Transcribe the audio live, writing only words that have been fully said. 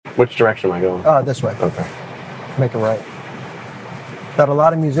Which direction am I going? This way. Okay. Make a right. That a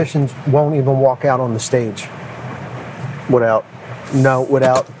lot of musicians won't even walk out on the stage without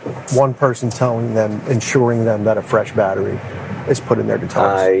one person telling them, ensuring them that a fresh battery is put in their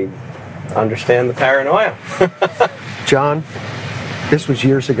guitars. I understand the paranoia. John, this was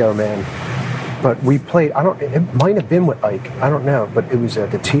years ago, man. But we played, it might have been with Ike, I don't know, but it was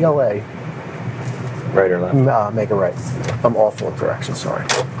at the TLA. Right or left? Make a right. I'm awful at directions, sorry.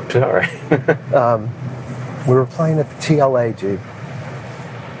 All right. We were playing at the TLA, dude.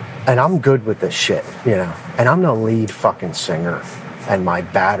 And I'm good with this shit, you know. And I'm the lead fucking singer. And my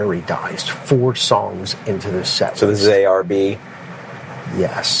battery dies 4 songs into the set. So this is ARB?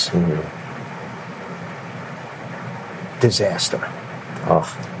 Yes. Mm-hmm. Disaster.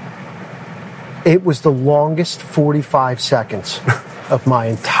 Oh. It was the longest 45 seconds of my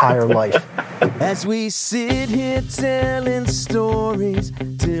entire life. As we sit here telling stories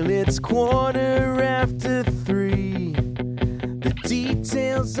till it's 3:15. The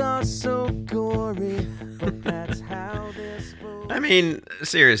details are so gory, but that's how they're supposed to. I mean,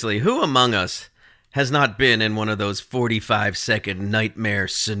 seriously, who among us has not been in one of those 45-second nightmare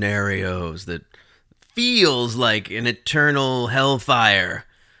scenarios that feels like an eternal hellfire,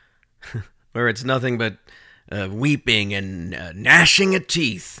 where it's nothing but weeping and gnashing of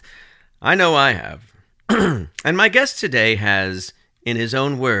teeth? I know I have. And my guest today has, in his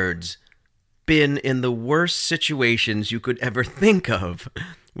own words, been in the worst situations you could ever think of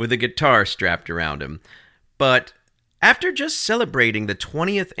with a guitar strapped around him. But after just celebrating the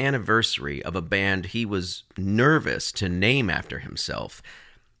 20th anniversary of a band he was nervous to name after himself,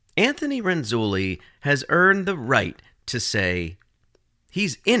 Anthony Renzulli has earned the right to say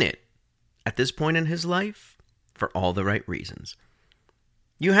he's in it at this point in his life for all the right reasons.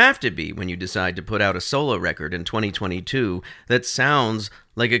 You have to be when you decide to put out a solo record in 2022 that sounds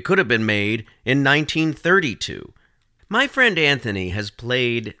like it could have been made in 1932. My friend Anthony has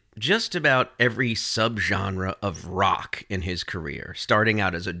played just about every subgenre of rock in his career, starting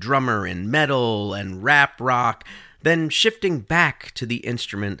out as a drummer in metal and rap rock, then shifting back to the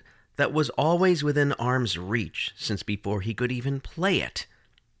instrument that was always within arm's reach since before he could even play it,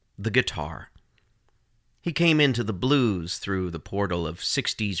 the guitar. He came into the blues through the portal of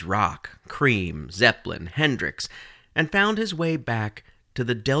 60s rock, Cream, Zeppelin, Hendrix, and found his way back to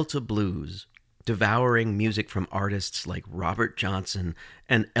the Delta blues, devouring music from artists like Robert Johnson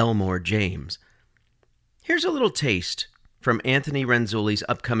and Elmore James. Here's a little taste from Anthony Renzulli's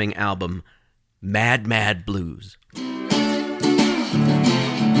upcoming album, Mad Mad Blues.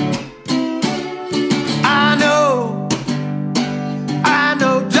 I know,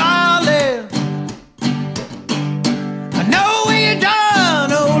 darling. I know what you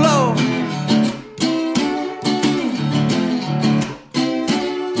done, oh Lord.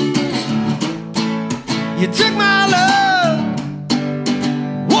 You took my love,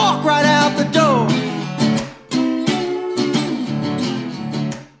 walk right out the door.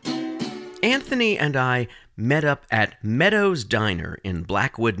 Anthony and I met up at Meadows Diner in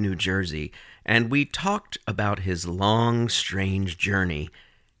Blackwood, New Jersey, and we talked about his long, strange journey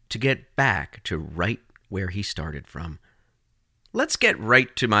to get back to right where he started from. Let's get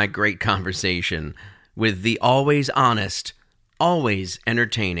right to my great conversation with the always honest, always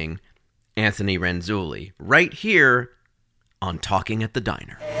entertaining Anthony Renzulli, right here on Talking at the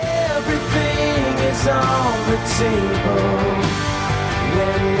Diner. Everything is on the table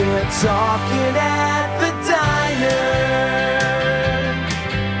when we're talking at the diner.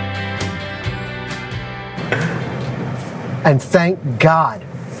 And thank God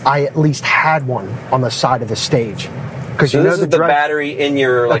I at least had one on the side of the stage. Because So you know this is the battery in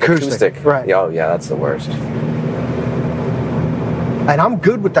your acoustic. Right. Oh, yeah, that's the worst. And I'm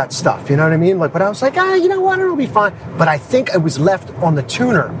good with that stuff, you know what I mean? But I was like, you know what, it'll be fine. But I think it was left on the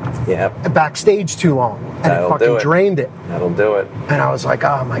tuner backstage too long. And That'll it fucking do it. drained it. That'll do it. And I was like,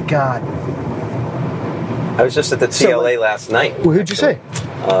 oh my God. I was just at the TLA last night. Well, who'd you see?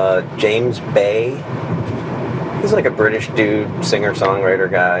 James Bay. He's like a British dude, singer-songwriter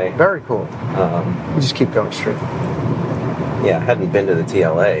guy. Very cool. We just keep going straight. Yeah, I hadn't been to the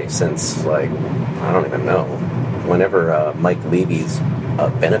TLA since, I don't even know. Whenever Mike Levy's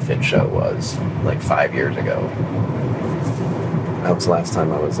benefit show was, 5 years ago. That was the last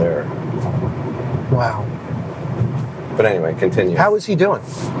time I was there. Wow. But anyway, continue. How is he doing?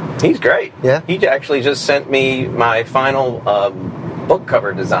 He's great. Yeah? He actually just sent me my final book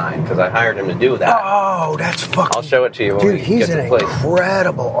cover design, because I hired him to do that. Oh, that's fucking... I'll show it to you when Dude, we he's get to an the place.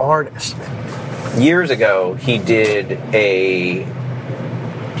 incredible artist. Years ago, he did a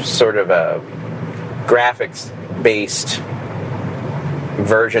sort of a graphics-based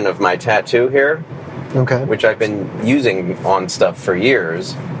version of my tattoo here, Okay. which I've been using on stuff for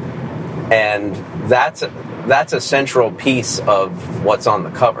years, and that's a central piece of what's on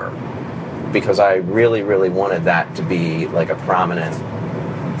the cover, because I really, really wanted that to be like a prominent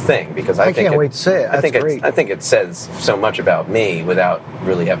thing, because I think can't wait to see it. That's great. I think it says so much about me without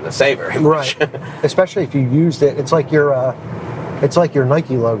really having to say very much. Right. Especially if you used it. It's like your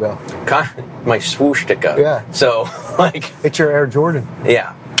Nike logo. My swoosh sticker. Yeah. So, like, It's your Air Jordan.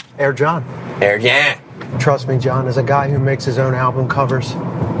 yeah. Air John. Yeah. Trust me, John, as a guy who makes his own album covers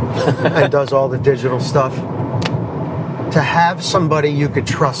and does all the digital stuff, to have somebody you could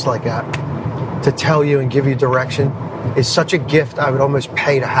trust like that to tell you and give you direction is such a gift. I would almost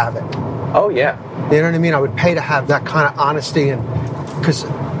pay to have it. Oh, yeah. You know what I mean? I would pay to have that kind of honesty, and because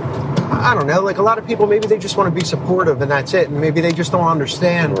I don't know, like a lot of people, maybe they just want to be supportive and that's it, and maybe they just don't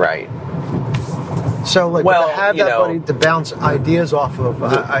understand. Right. So, like, Well, to have you that know, buddy to bounce ideas off of,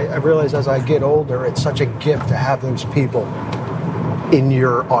 I realize as I get older, it's such a gift to have those people in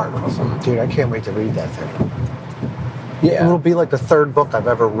your art. Dude, I can't wait to read that thing. Yeah, it'll be like the third book I've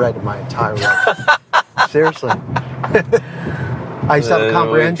ever read in my entire life. Seriously. I used to have a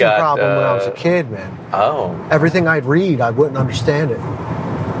comprehension problem when I was a kid, man. Oh. Everything I'd read, I wouldn't understand it.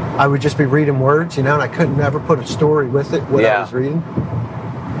 I would just be reading words, and I couldn't ever put a story with it, what I was reading.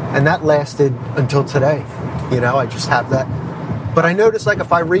 And that lasted until today. I just have that. But I notice, like,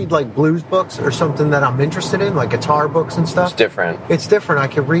 if I read, like, blues books or something that I'm interested in, like guitar books and stuff. It's different. It's different. I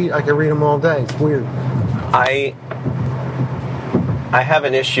can read them all day. It's weird. I have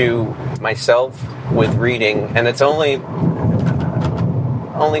an issue myself with reading, and it's only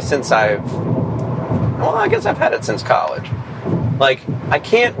since I guess I've had it since college. Like, I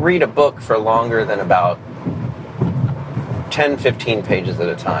can't read a book for longer than about 10, 15 pages at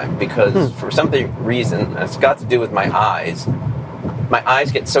a time, because for some reason, it's got to do with my eyes. My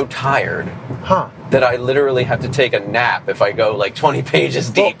eyes get so tired that I literally have to take a nap if I go like 20 pages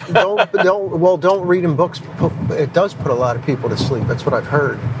deep. Don't read in books. It does put a lot of people to sleep. That's what I've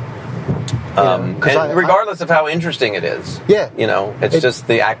heard. And regardless of how interesting it is, it's just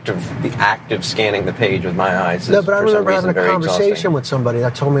the active scanning the page with my eyes. No, but I remember having a conversation with somebody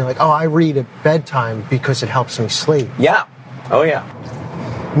that told me, like, oh, I read at bedtime because it helps me sleep. Yeah. Oh, yeah.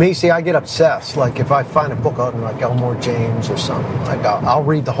 Me, see, I get obsessed. Like, if I find a book on, like, Elmore James or something, like, I'll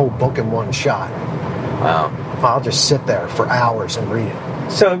read the whole book in one shot. Wow. I'll just sit there for hours and read it.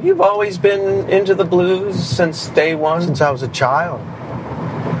 So you've always been into the blues since day one? Since I was a child.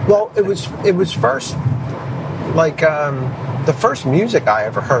 Well, it was first, like, the first music I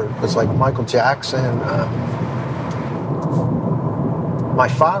ever heard was, like, Michael Jackson. My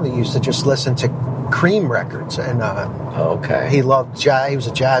father used to just listen to Cream records, and okay. He loved jazz. He was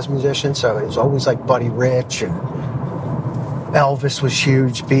a jazz musician, so it was always like Buddy Rich, and Elvis was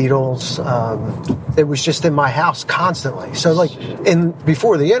huge, Beatles. It was just in my house constantly. So, like,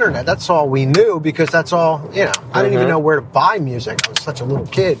 before the internet, that's all we knew, because that's all, I didn't even know where to buy music. I was such a little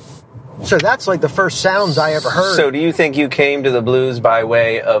kid. So that's like the first sounds I ever heard. So do you think you came to the blues by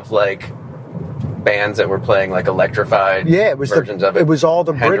way of, like, bands that were playing, like, electrified versions of it? It was all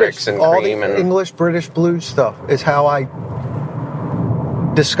the Hendrix British, and all Cream the and English, British blues stuff is how I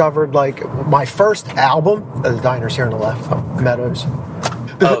discovered, like, my first album. The Diners here on the left, Meadows.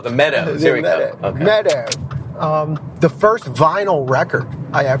 Oh, the Meadows. Here we go. Okay. Meadow. The first vinyl record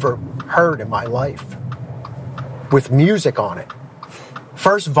I ever heard in my life with music on it.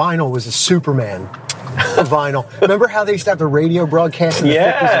 First vinyl was a Superman vinyl. Remember how they used to have the radio broadcast in the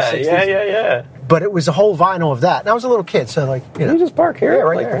 50s and 60s? Yeah. But it was a whole vinyl of that. And I was a little kid, so, like, You just park here? Yeah,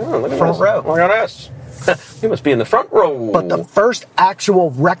 right like, there. Oh, look at Front this. row. Look at this. You must be in the front row. But the first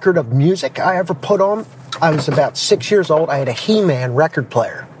actual record of music I ever put on, I was about 6 years old. I had a He-Man record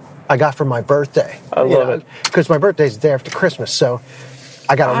player I got for my birthday. I love it. Because my birthday's the day after Christmas, so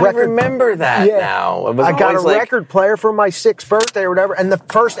I got a record. I remember that now. It was I got a like, record player for my 6th birthday or whatever, and the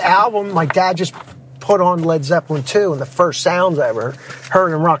first album, my dad just put on Led Zeppelin 2, and the first sounds I ever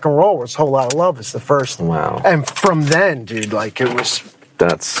heard in rock and roll was Whole Lotta Love. It's the first. Wow. And from then, dude, like, it was...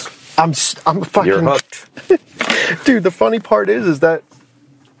 I'm fucking... You're hooked. Dude, the funny part is that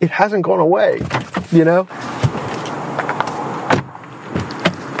it hasn't gone away,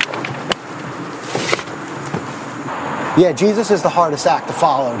 Yeah, Jesus is the hardest act to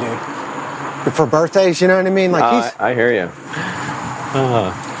follow, dude. For birthdays, you know what I mean? Like, I hear you.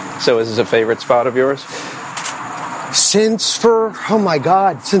 So is this a favorite spot of yours? Since my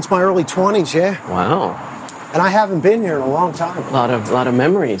early 20s, yeah. Wow. And I haven't been here in a long time. A lot of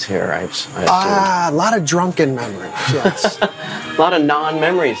memories here, I assume. A lot of drunken memories, yes. A lot of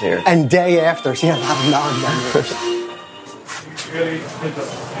non-memories here. And day afters, yeah, a lot of non-memories.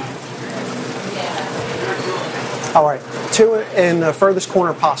 All right, 2 in the furthest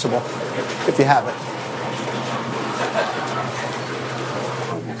corner possible, if you have it.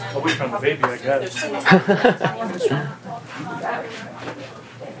 Away from the baby, I guess.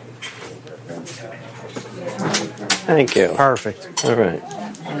 Thank you. Perfect. All right.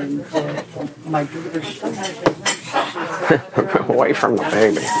 Away from the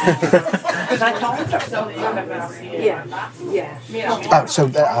baby. Oh, so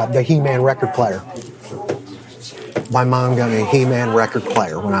the He-Man record player. My mom got me a He-Man record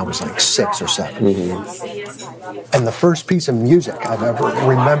player when I was like 6 or 7. And the first piece of music I've ever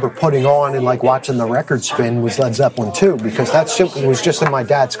remember putting on and like watching the record spin was Led Zeppelin 2, because that simply was just in my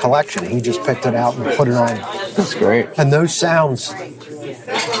dad's collection. He just picked it out and put it on. That's great. And those sounds,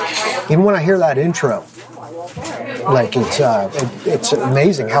 even when I hear that intro, like it's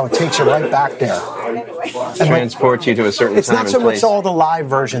amazing how it takes you right back there. And Transports you to a certain it's time not and so place. much all the live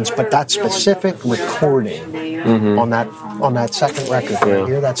versions, but that specific recording on that second record. Yeah.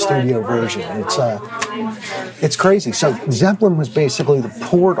 Hear that studio version? It's crazy. So Zeppelin was basically the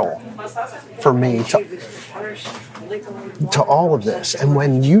portal for me to all of this. And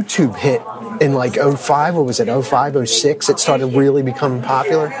when YouTube hit in like 05, or was it 05, 06, it started really becoming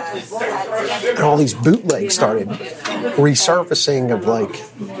popular. And all these bootlegs started resurfacing of like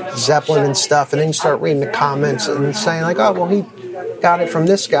Zeppelin and stuff. And then you start reading the comments and saying like, oh, well, he got it from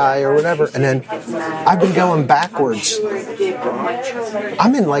this guy or whatever. And then I've been going backwards.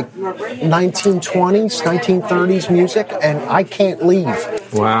 I'm in like 1920s, 1930s music, and I can't leave.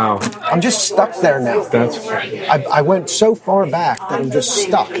 Wow. I'm just stuck there now. I went so far back that I'm just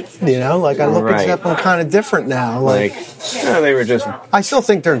stuck. You know, like I look at Zeppelin kind of different now. Like they were just. I still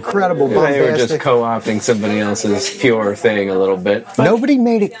think they're incredible. They were just bombastic. co-opting somebody else's pure thing a little bit. Nobody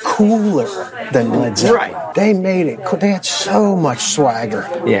made it cooler than Led Zeppelin. Right. They made it cool. They had so much swagger.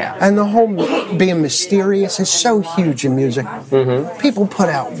 Yeah. And the whole being mysterious is so huge in music. People put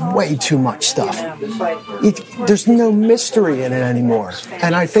out way too much stuff. There's no mystery in it anymore.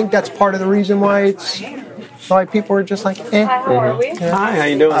 And I think that's part of the reason why people are just like, eh. Hi, how are we? Yeah. Hi, how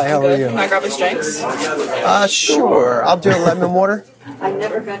you doing? Hi, how are you? Can I grab his drinks? Sure. I'll do a lemon water. I've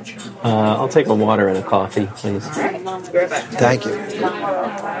never ventured. I'll take a water and a coffee, please. Thank you.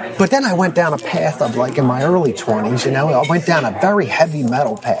 But then I went down a path of like in my early 20s, you know, I went down a very heavy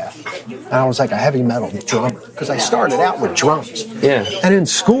metal path. And I was like a heavy metal drummer because I started out with drums. Yeah. And in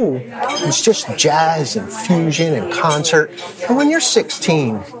school, it was just jazz and fusion and concert. And when you're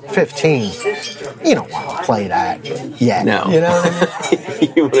 16, 15, you don't want to play that yet. No. You know what I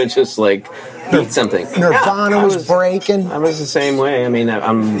mean? You want to just like eat something. Nirvana was breaking. I was the same way. I mean,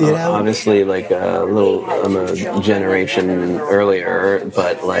 I'm obviously like I'm a generation earlier,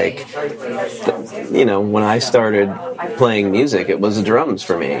 but like, when I started playing music, it was the drums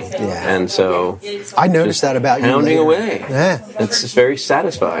for me. Yeah. And so I noticed that about you. pounding later. away. Yeah. It's just very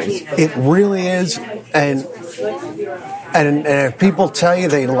satisfying. It really is. And if people tell you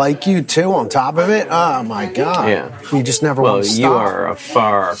they like you too on top of it, oh my God. Yeah. You just never Well, want to stop. you are a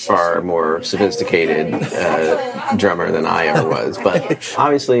far, far more sophisticated drummer than I ever was. But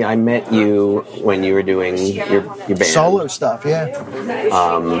obviously, I met you when you were doing your band. Solo stuff, yeah.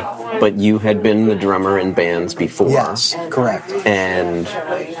 But you had been the drummer in bands before. Yes, correct. And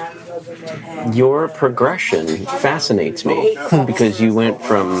your progression fascinates me because you went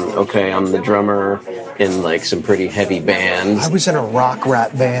from, okay, I'm the drummer in like some pretty heavy bands. I was in a rock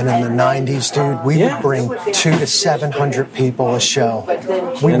rap band in the 90s, dude. We would bring 200 to 700 people a show. We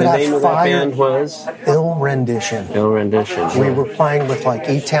And would the name have of that fire. band was? Ill Rendition. Ill Rendition. We were playing with like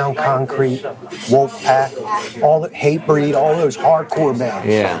E-Town Concrete, Wolfpack, all the Hatebreed, all those hardcore bands.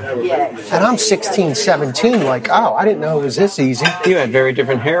 Yeah. And I'm 16, 17, like, oh, I didn't know it was this easy. You had very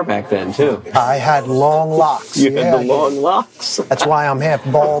different hair back then, too. I had long locks. You had the long locks. That's why I'm half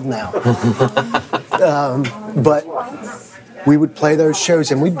bald now. But we would play those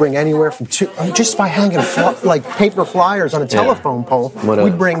shows, and we'd bring anywhere from just by hanging like paper flyers on a telephone pole.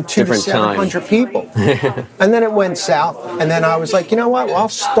 We'd bring 200 to different 700 people. And then it went south, and then I was like, you know what? Well, I'll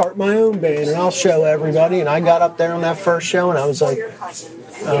start my own band, and I'll show everybody. And I got up there on that first show, and I was like,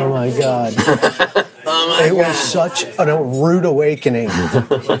 oh my God. It was such a rude awakening.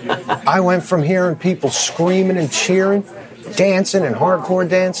 I went from hearing people screaming and cheering, dancing and hardcore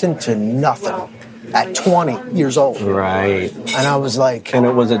dancing to nothing at 20 years old. Right. And I was like... And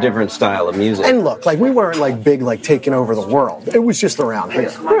it was a different style of music. And look, like, we weren't, like, big, like, taking over the world. It was just around here.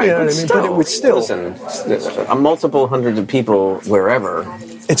 Right, You know what I mean? But it was still... Listen, multiple hundreds of people wherever...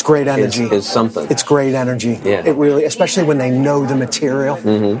 It's great energy. Is something. It's great energy. Yeah. It really, especially when they know the material.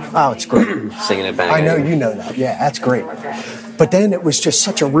 Oh, it's great. Singing it back. I know at you. you know that. Yeah, that's great. But then it was just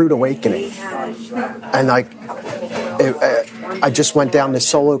such a rude awakening. And I just went down this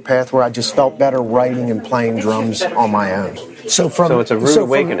solo path where I just felt better writing and playing drums on my own. So it's a rude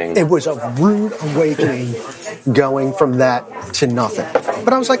awakening. It was a rude awakening going from that to nothing.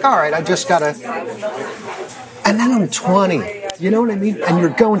 But I was like, all right, I just got to... And then I'm 20. You know what I mean? And you're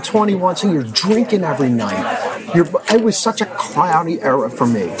going 21, so you're drinking every night. It was such a cloudy era for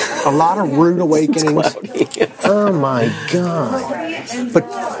me. A lot of rude awakenings. Oh my God.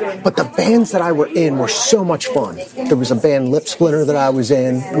 But the bands that I were in were so much fun. There was a band, Lip Splinter, that I was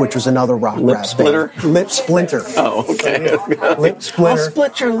in, which was another rock rap Splitter? band. Lip Splinter. Oh, okay. Lip Splinter. I'll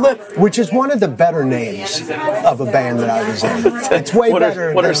split your lip. Which is one of the better names of a band that I was in. It's way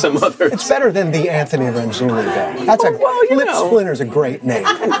better. What are some others? It's better than the Anthony Renzulli band. That's Lip Splinter's a great name.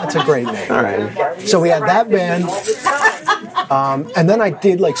 That's a great name. All right. So we had that band. And then I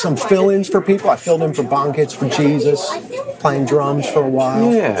did like some fill-ins for people. I filled in for Bong Hits for Jesus, playing drums for a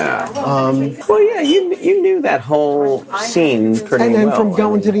while. Yeah. Well, yeah, you knew that whole scene pretty well. And then from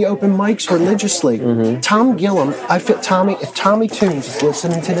going to the open mics religiously, Tom Gillum, if Tommy Toombs is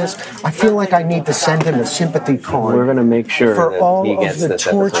listening to this, I feel like I need to send him a sympathy card. We're going to make sure for that all he of gets the this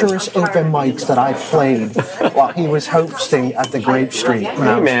torturous open mics that I played while he was hosting at the Grape Street.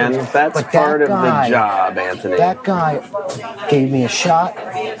 Hey, man, that's part of the job, Anthony. That guy gave me a shot.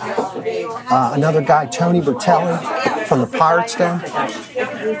 Another guy, Tony Bertelli from the Pirates Den.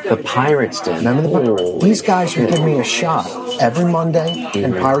 The Pirates Den. Remember these guys would give me a shot every Monday,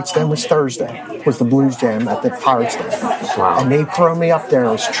 and Pirates Den was Thursday. Was the Blues Jam at the Pirates Den. Wow. And they'd throw me up there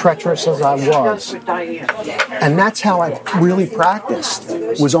as treacherous as I was. And that's how I really practiced,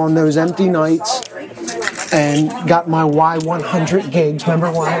 was on those empty nights and got my Y100 gigs.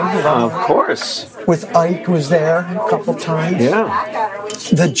 Remember Y? Of course. With Ike was there a couple times. Yeah.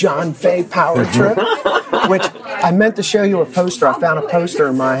 The John Fay Power Trip, which I meant to show you a poster. I found a poster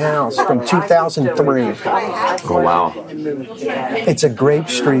in my house from 2003. Oh, wow. It's a Grape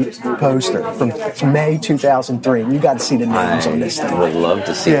Street poster from May 2003. You got to see the names on this thing. I would love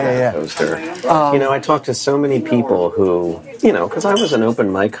to see that poster. I talked to so many people who, because I was an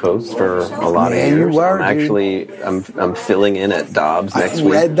open mic host for a lot of years. You were, I'm filling in at Dobbs next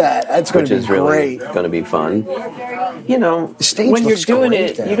week. I read that. That's going to be great. Really going to be fun. When you're doing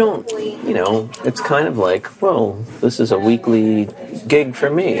it, you don't, it's kind of like, well, this is a weekly gig for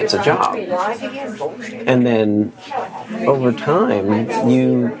me. It's a job. And then over time,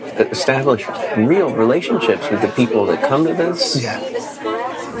 you establish real relationships with the people that come to this. Yeah.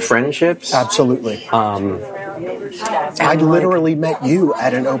 Friendships. Absolutely. I literally met you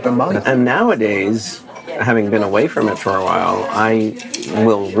at an open mic. And nowadays, having been away from it for a while, I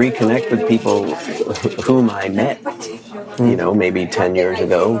will reconnect with people whom I met, maybe 10 years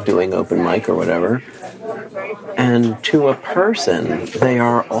ago doing open mic or whatever. And to a person, they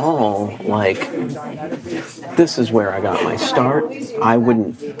are all like, this is where I got my start. I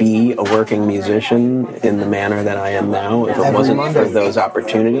wouldn't be a working musician in the manner that I am now if it wasn't for those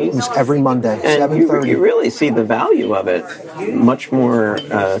opportunities. It was every Monday, and 7:30. You really see the value of it much more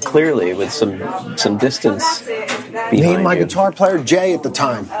clearly with some distance behind Me and my you. guitar player, Jay, at the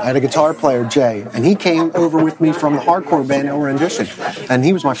time. I had a guitar player, Jay, and he came over with me from the hardcore band El Rendition. And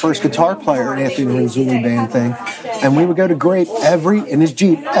he was my first guitar player in Anthony Renzulli band thing. And we would go to Grape in his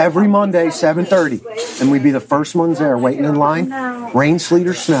Jeep every Monday, 7:30. And we'd be the first ones there waiting in line, rain, sleet,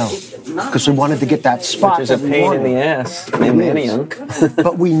 or snow. Because we wanted to get that spot. Which is a pain in the ass in Manayunk.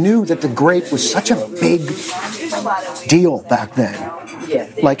 But we knew that the Grape was such a big deal back then.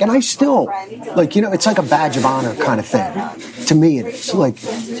 Like, and I still, it's like a badge of honor kind of thing. To me, it is. Like,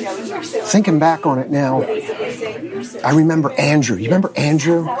 thinking back on it now, I remember Andrew. You remember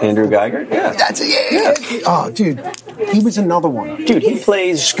Andrew? Andrew Geiger? Yeah. That's it. Yeah. Oh, dude. He was another one. Dude, he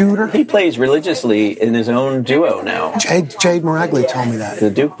plays... Scooter. He plays religiously in his own duo now. Jade Maraglia told me that. The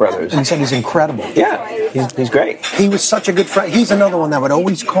Duke brothers. And he said he's incredible. Yeah. He's great. He was such a good friend. He's another one that would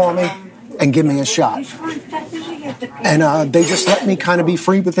always call me and give me a shot. And they just let me kind of be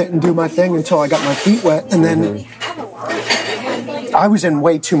free with it and do my thing until I got my feet wet. And then I was in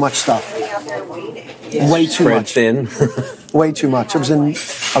way too much stuff. Way too Spread much. thin. Way too much.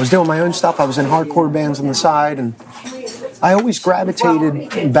 I was doing my own stuff. I was in hardcore bands on the side, and I always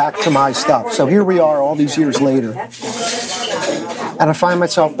gravitated back to my stuff. So here we are all these years later. And I find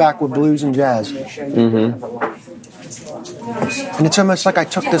myself back with blues and jazz. And it's almost like I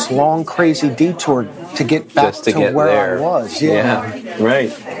took this long, crazy detour to get back to get where there. I was. Yeah,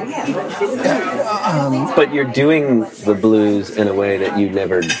 right. But you're doing the blues in a way that you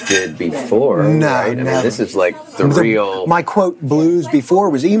never did before. No, right? never. I mean, this is like the real... My quote blues before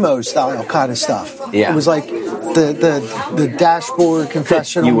was emo style kind of stuff. Yeah. It was like the Dashboard,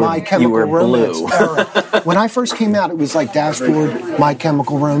 Confessional, You were- My Chemical you were Romance blue. era. When I first came out, it was like Dashboard, My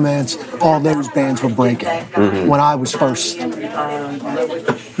Chemical Romance, all those bands were breaking. Mm-hmm. When I was first,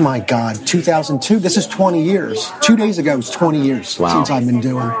 my God, 2002, this is 20 years. 2 days ago was 20 years Wow. since I've been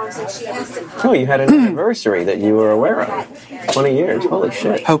doing. Oh, you had an anniversary that you were aware of. 20 years. Holy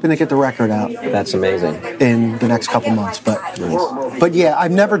shit. Hoping to get the record out That's amazing. in the next couple months. But yeah,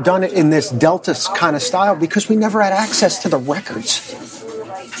 I've never done it in this Delta kind of style because we never had access to the records.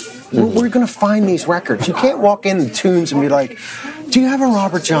 We're going to find these records. You can't walk in the tunes and be like, do you have a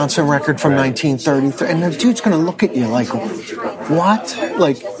Robert Johnson record from 1933? And the dude's going to look at you like, what?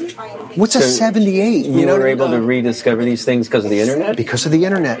 Like, what's a So 78? You know were what I able to mean? rediscover these things because of the internet? Because of the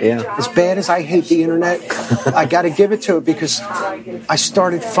internet. Yeah. As bad as I hate the internet, I got to give it to it because I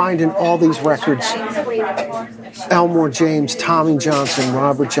started finding all these records. Elmore James, Tommy Johnson,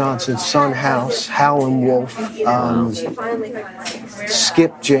 Robert Johnson, Son House, Howlin' Wolf,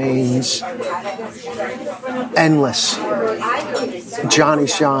 Skip James, Endless, Johnny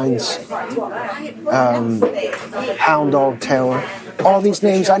Shines, Hound Dog Taylor. All these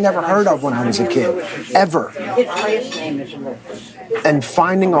names I never heard of when I was a kid, ever. And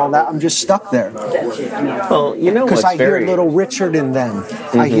finding all that, I'm just stuck there. Well, you know Because what's I hear very... Little Richard in them.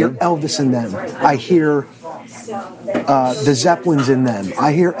 I hear Elvis in them. I hear the Zeppelins in them.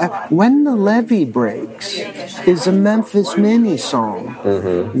 I hear When the Levee Breaks is a Memphis Mini song.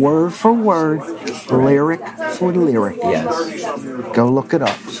 Word for word, lyric for lyric. Yes. Go look it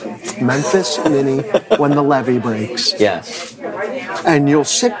up. Memphis Mini, When the Levee Breaks. Yes. And you'll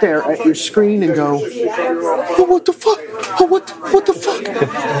sit there at your screen and go, oh, what the fuck? Oh, what the fuck?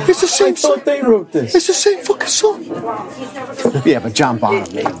 It's the same song. They wrote this. It's the same fucking song. Yeah, but John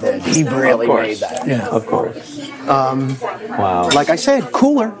Bonham made that. He really made that. Yeah. Of course. Wow. Like I said,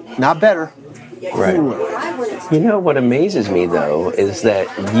 cooler, not better. Right. Cooler. You know what amazes me, though, is that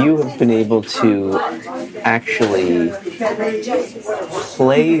you have been able to actually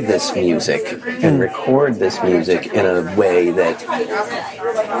play this music and record this music in a way that,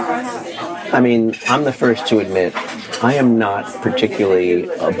 I mean, I'm the first to admit I am not particularly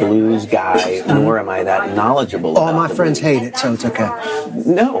a blues guy, nor am I that knowledgeable All about my the friends hate it, so it's okay.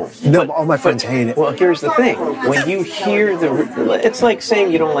 No. No, all my friends hate it. Well, here's the thing. When you hear it's like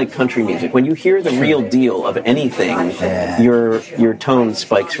saying you don't like country music. When you hear the real deal of anything, your tone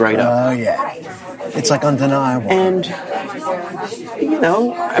spikes right up. Oh, yeah. It's like undeniable. And, you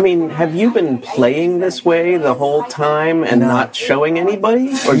know, I mean, have you been playing this way the whole time and not showing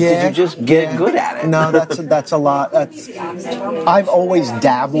anybody? Or did you just get good at it? No, that's a lot. I've always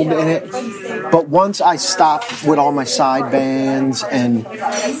dabbled in it, but once I stopped with all my side bands and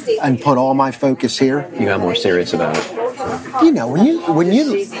put all my focus here, You got more serious about it. you know, when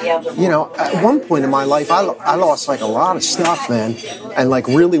you know, at one point in my life, I lost like a lot of stuff, man, and like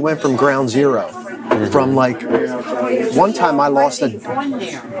really went from ground zero. From like one time I lost a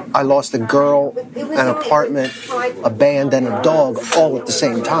girl, an apartment, a band, and a dog all at the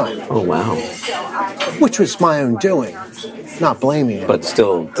same time, Oh, wow. which was my own doing. Not blaming it. But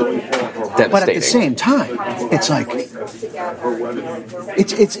still devastating. But at the same time, it's like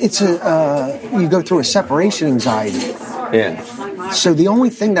it's you go through a separation anxiety. Yeah. So the only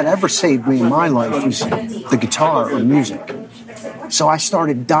thing that ever saved me in my life was the guitar or music. So I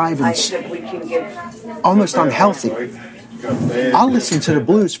started diving almost unhealthy. I'll listen to the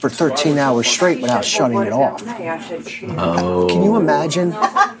blues for 13 hours straight without shutting it off. Oh. Can you imagine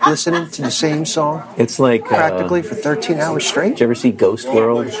listening to the same song It's like... practically for 13 hours straight? did you ever see Ghost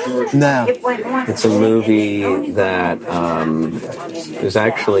World? No. It's a movie that is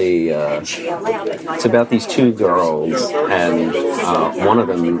actually it's about these two girls, and one of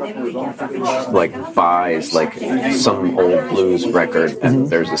them like buys like some old blues record, and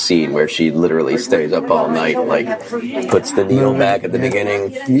there's a scene where she literally stays up all night, like puts the needle back at the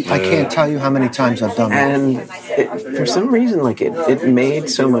beginning. I can't tell you how many times I've done that. And for some reason, like it made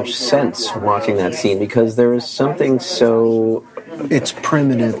so much sense watching that scene because there is something so It's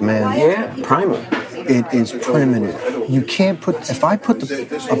primitive, man. primal. It is primitive. You can't put... If I put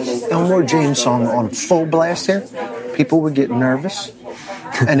a Elmore James song on full blast here, people would get nervous.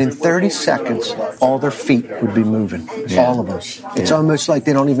 And in 30 seconds, all their feet would be moving. All of them. It's almost like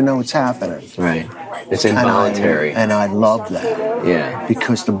they don't even know what's happening. Right. It's involuntary. And I love that. Yeah.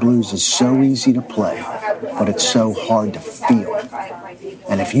 Because the blues is so easy to play, but it's so hard to feel.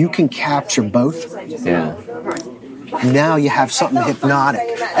 And if you can capture both, Yeah. Now you have something hypnotic.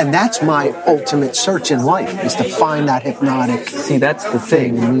 And that's my ultimate search in life, is to find that hypnotic. See, that's the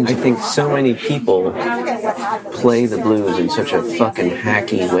thing. I think so many people play the blues in such a fucking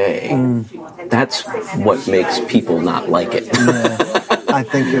hacky way. That's what makes people not like it. I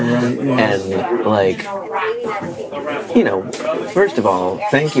think you're right. Yeah. And, like, you know, first of all,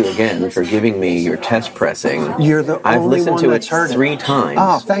 thank you again for giving me your test pressing. You're the I've only listened one to that's it heard it. 3 times.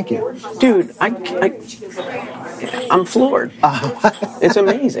 Oh, thank you. Dude, I'm floored. It's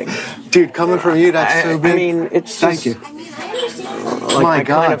amazing. Dude, coming from you, that's so big. I mean, it's Thank just, you. like, My I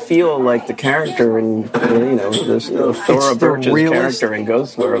God. kind of feel like the character in, this Thora the Birch's realest- character in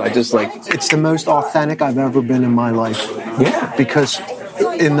Ghost World. I just like, It's the most authentic I've ever been in my life. yeah. Because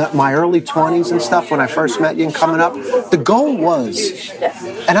in my early 20s and stuff, when I first met you and coming up, the goal was,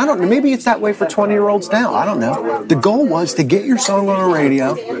 and I don't know, maybe it's that way for 20-year-olds now, I don't know. The goal was to get your song on the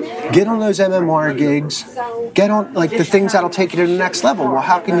radio, get on those MMR gigs, get on, like, the things that'll take you to the next level. Well,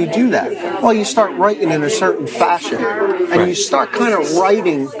 how can you do that? Well, you start writing in a certain fashion, and you start kind of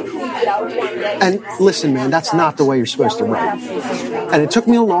writing. And listen, man, that's not the way you're supposed to write. And it took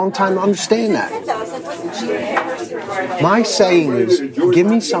me a long time to understand that. My saying is, give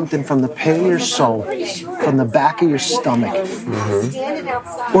me something from the pit of your soul, from the back of your stomach,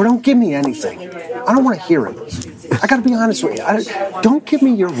 or don't give me anything. I don't want to hear it. I got to be honest with you. Don't give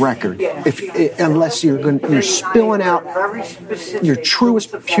me your record unless you're spilling out your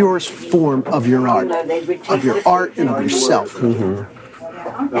truest, purest form of your art and of yourself.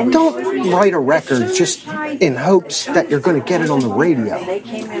 Don't write a record just in hopes that you're going to get it on the radio.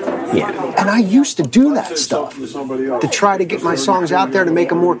 Yeah. And I used to do that stuff to try to get my songs out there to make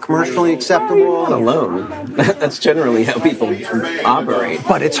them more commercially acceptable. Not alone. That's generally how people operate.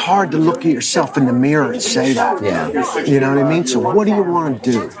 But it's hard to look at yourself in the mirror and say that. Yeah. You know what I mean? So what do you want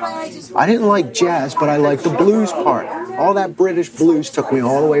to do? I didn't like jazz, but I liked the blues part. All that British blues took me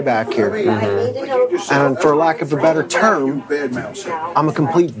all the way back here. And for lack of a better term, I'm a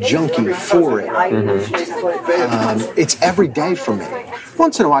complete junkie for it. It's every day for me.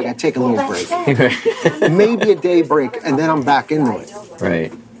 Once in a while, I got to take a little break. Maybe a day break, and then I'm back into it.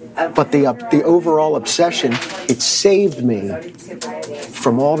 Right. But the overall obsession, it saved me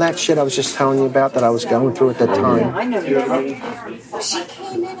from all that shit I was just telling you about that I was going through at that time.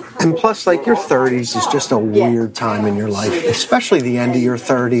 And plus, like, your 30s is just a weird time in your life, especially the end of your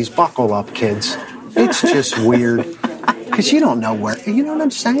 30s. Buckle up, kids. It's just weird. Because you don't know where, you know what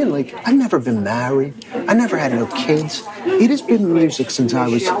I'm saying? Like, I've never been married. I never had no kids. It has been music since I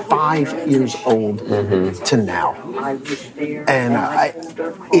was 5 years old to now. And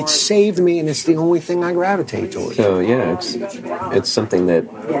it saved me, and it's the only thing I gravitate towards. So, yeah, it's something that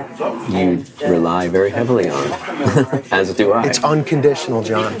you rely very heavily on, as do I. It's unconditional,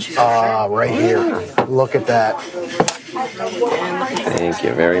 John. Right here. Look at that. Thank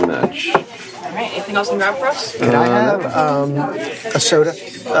you very much. All right, anything else to grab for us? Can I have a soda?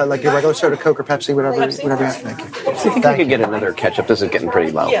 Like your regular soda, Coke or Pepsi, whatever you have? Thank you. Do you think I could get another ketchup? This is getting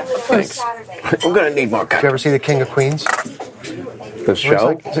pretty low. Yeah, of course. Thanks. I'm going to need more Did you ketchup. ever see The King of Queens? The show?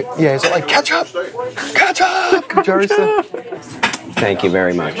 Is it like ketchup? Ketchup! Did you ever see that? Thank you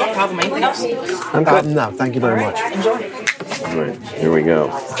very much. No problem. Anything else? I'm good. No, thank you very much. Enjoy. All right, here we go.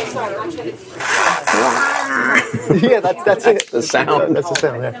 Yeah, that's it. The sound. That's the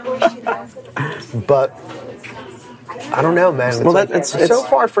sound, yeah. But I don't know, man. Well, It's so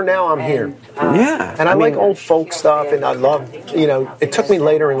far for now, I'm here. Yeah. And I like old folk stuff, and I love, it took me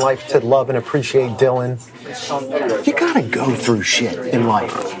later in life to love and appreciate Dylan. You gotta go through shit in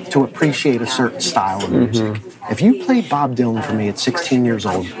life to appreciate a certain style of music. If you played Bob Dylan for me at 16 years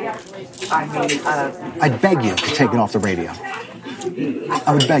old, I'd beg you to take it off the radio.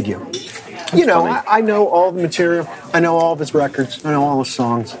 I would beg you. I know all the material. I know all of his records. I know all his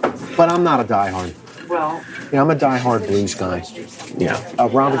songs. But I'm not a diehard. I'm a diehard blues guy. Yeah.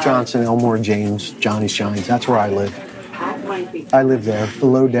 Robert Johnson, Elmore James, Johnny Shines. That's where I live. I live there. The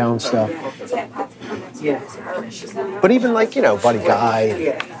low down stuff. But even like, Buddy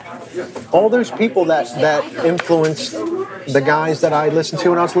Guy, all those people that influenced the guys that I listened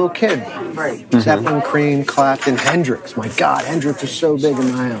to when I was a little kid. Zeppelin, Cream, Clapton, Hendrix. My God, Hendrix was so big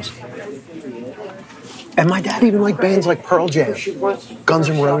in my house. And my dad even liked bands like Pearl Jam, Guns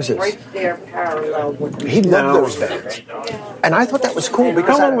N' Roses. He loved those bands. And I thought that was cool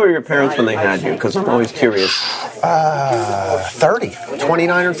because... How old were your parents when they had you? Because I'm always curious. 30,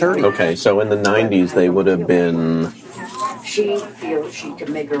 29 or 30. Okay, so in the 90s, they would have been... She feels she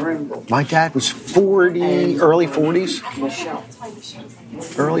can make a room go. My dad was 40, early 40s. Michelle.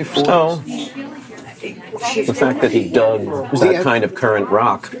 Early 40s. Oh, The fact that he dug that kind of current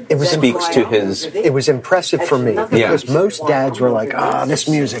rock speaks to his... It was impressive for me because most dads were like, this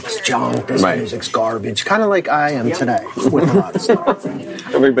music's junk, this music's garbage, kind of like I am today with a lot of stuff.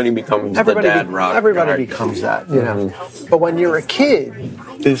 Everybody becomes the dad rock. Everybody becomes that, you know. But when you're a kid,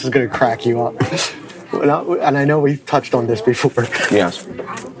 this is going to crack you up. And I know we've touched on this before. Yes.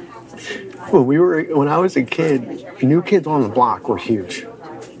 When I was a kid, New Kids on the Block were huge.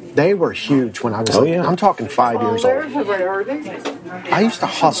 They were huge when I was I'm talking 5 years old. I used to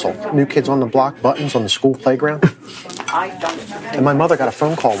hustle New Kids on the Block buttons on the school playground. And my mother got a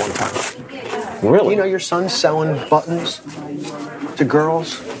phone call one time. Really? You know, your son's selling buttons to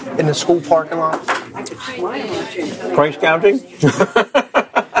girls in the school parking lot. Price gouging?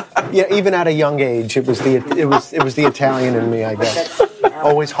 Yeah, even at a young age, it was the Italian in me, I guess.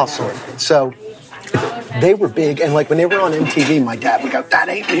 Always hustling. So they were big, and like when they were on MTV, my dad would go, "That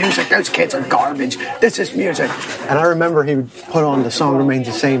ain't music. Those kids are garbage. This is music." And I remember he would put on "The Song Remains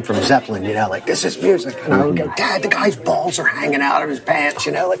the Same" from Zeppelin, you know, like, "This is music." And I would go, "Dad, the guy's balls are hanging out of his pants,"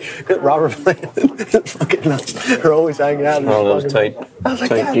 you know, like Robert Plant, fucking nuts. They're always hanging out. All those tight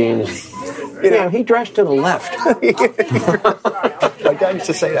jeans. You know, he dressed to the left. My dad used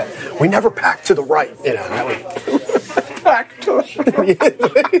to say that. We never pack to the right, you know. That was pack to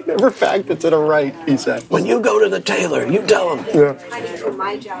never packed it to the right, he said. When you go to the tailor, you tell him. Yeah.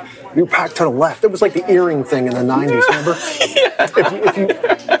 You pack to the left. It was like the earring thing in the 90s, remember? If you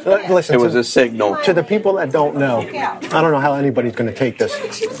listen, it was a signal. To the people that don't know, I don't know how anybody's going to take this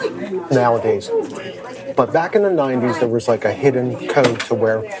nowadays. But back in the 90s, there was like a hidden code to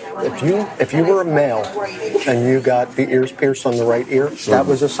where if you were a male and you got the ears pierced on the right ear, that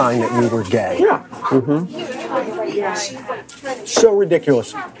was a sign that you were gay. Yeah. So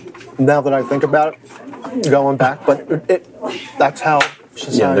ridiculous. Now that I think about it, going back, but that's how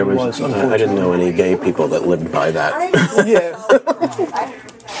society was. I didn't know any gay people that lived by that. Yeah.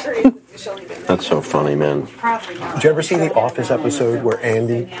 That's so funny, man. Did you ever see the Office episode where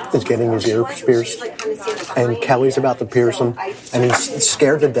Andy is getting his ear pierced and Kelly's about to pierce him and he's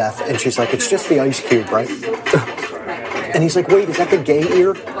scared to death and she's like, "It's just the ice cube, right?" And he's like, "Wait, is that the gay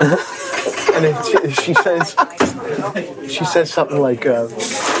ear?" And then she says something like,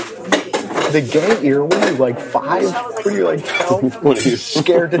 "The gay ear? What are you, like 5? What are you, like 12? What are you?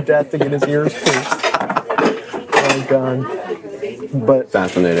 Scared to death to get his ears pierced." Oh my God. But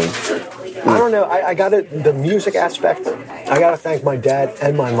fascinating. I don't know. I got it. The music aspect. I got to thank my dad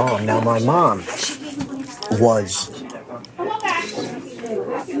and my mom. Now, my mom was.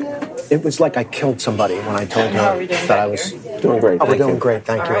 It was like I killed somebody when I told her that I was doing great. We're doing great.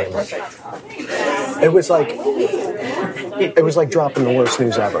 Thank you very much. It was like dropping the worst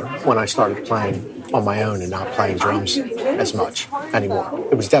news ever when I started playing on my own and not playing drums as much anymore.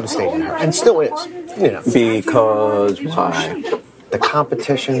 It was devastating, and still is. You know, because why? The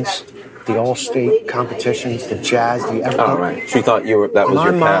competitions, the all-state competitions, the jazz, the everything. Oh, right. She thought that was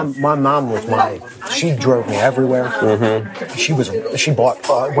your path. My mom was she drove me everywhere. Mm-hmm. She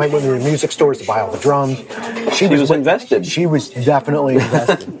went with me to music stores to buy all the drums. She was invested. She was definitely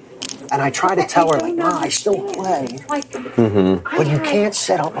invested. And I try to tell her, like, "Ma, I still play. Mm-hmm. But you can't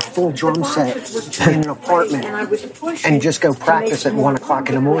set up a full drum set in an apartment and just go practice at 1 o'clock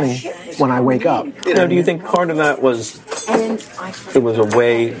in the morning when I wake up." You know, do you think part of that was it was a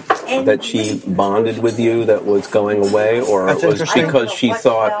way that she bonded with you that was going away, or it was because she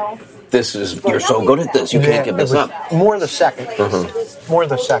thought you're so good at this, you can't give this up? More the second. More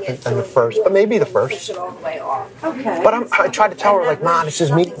the second than the first, but maybe the first. But I try to tell her, like, "Ma, this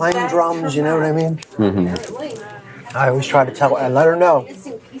is me playing drums," you know what I mean? Mm-hmm. I always try to tell her, I let her know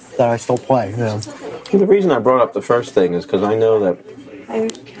that I still play, you know. The reason I brought up the first thing is because I know that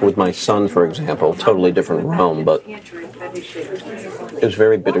with my son, for example, totally different realm, but it was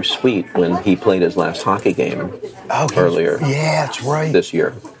very bittersweet when he played his last hockey game earlier. Yeah, that's right. This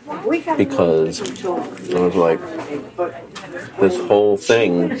year. Because I was like, this whole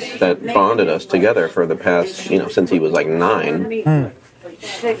thing that bonded us together for the past, since he was like 9,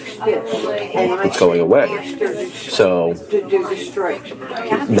 it's going away. So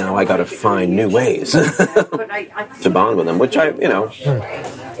now I got to find new ways to bond with him, which I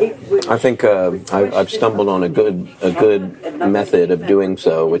think I've stumbled on a good method of doing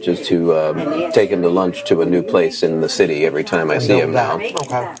so, which is to take him to lunch to a new place in the city every time I see him now.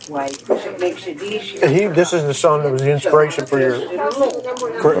 Okay. And this is the son that was the inspiration for your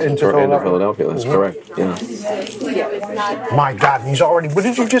into Philadelphia. That's correct. Yeah. My God, he's already. What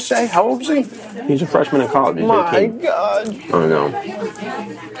did you just say? How old is he? He's a freshman in college. He's My 18. God. I know.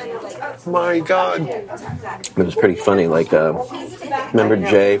 My God. It was pretty funny. Like, remember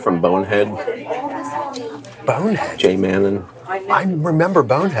Jay from Bonehead? Bonehead. Jay Manning. I remember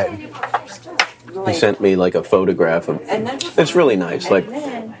Bonehead. He sent me like a photograph of. It's really nice. Like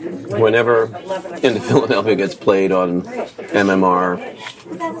whenever Into Philadelphia gets played on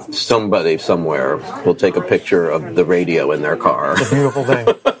MMR, somebody somewhere will take a picture of the radio in their car Beautiful thing.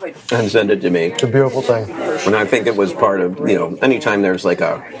 and send it to me. It's a beautiful thing. And I think it was part of, anytime there's like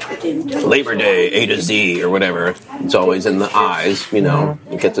a Labor Day A to Z or whatever, it's always in the eyes,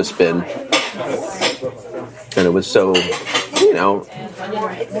 it gets a spin. And it was so,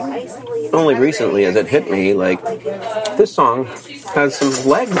 only recently as it hit me, like, this song has some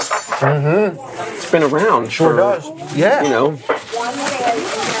legs. Mm-hmm. It's been around Sure does. Yeah.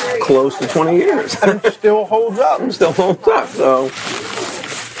 Close to 20 years. And it still holds up. Still holds up, so.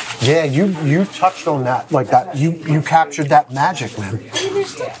 Yeah, you touched on that like that. You captured that magic, man.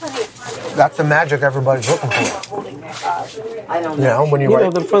 That's the magic everybody's looking for. When you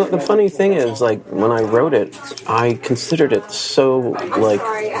write. The funny thing is, like, when I wrote it, I considered it so, like,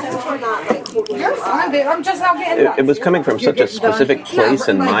 You're fine, babe. I'm just now getting it was coming from such a specific place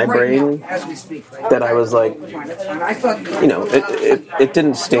in my brain that I was like, it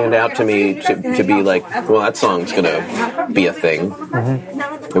didn't stand out to me to be like, well, that song's gonna be a thing.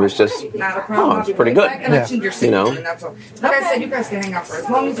 It was just, it's pretty good. Like I said, you guys can hang out for as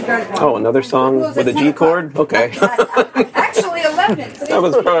long as you guys want. Oh, another song with a G chord? Okay. Actually, 11. That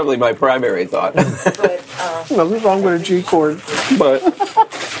was probably my primary thought. Another song with a G chord. But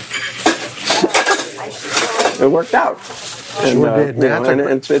it worked out. Sure did, man.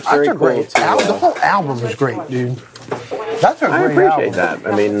 It's very a great cool. The whole album is great, dude. That's a great I appreciate album.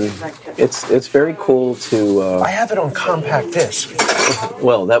 that. I mean, it's very cool to. I have it on compact disc.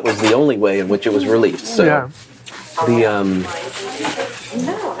 Well, that was the only way in which it was released. So Yeah.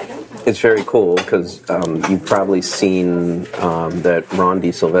 it's very cool because you've probably seen that Ron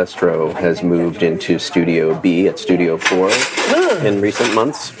DiSilvestro has moved into Studio B at Studio 4 in recent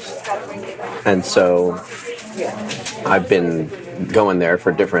months, and so I've been going there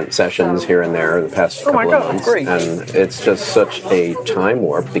for different sessions here and there the past couple of months, great. and it's just such a time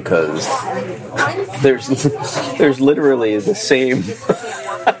warp because there's literally the same.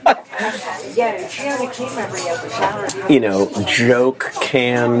 Joke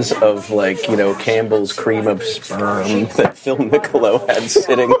cans of Campbell's cream of sperm that Phil Niccolo had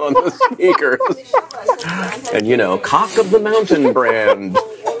sitting on the speakers. And, Cock of the Mountain brand,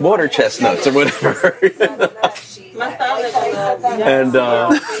 water chestnuts or whatever. And,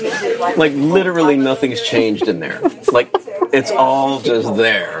 literally nothing's changed in there. It's all just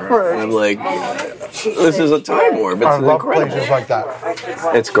there. And I'm like, this is a time warp. It's I love incredible. places like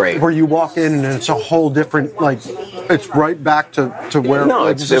that. It's great. Where you walk in and it's a whole different, it's right back to where... No,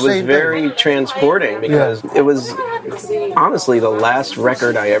 it's it the was same very transporting because it was honestly the last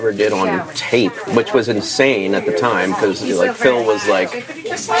record I ever did on tape, which was insane at the time because Phil was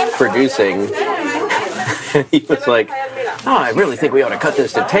producing. He was like, I really think we ought to cut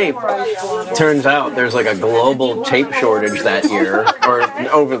this to tape. Turns out there's a global tape shortage that year, or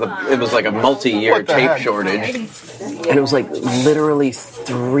it was a multi-year tape shortage. And it was literally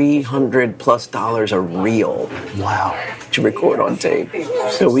 $300+ a reel. Wow. To record on tape.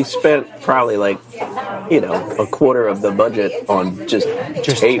 So we spent probably a quarter of the budget on just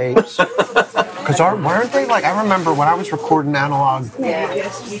tape. tapes. Because weren't they I remember when I was recording analog,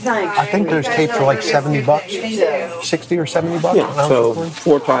 I think those tapes were $70, $60 or $70. Yeah, so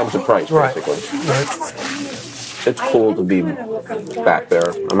 4 times the price, basically. Right. It's cool to be back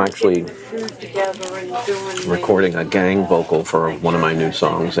there. I'm actually recording a gang vocal for one of my new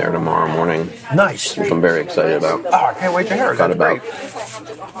songs there tomorrow morning, Nice. which I'm very excited about. Oh, I can't wait to hear it. Got That's about great.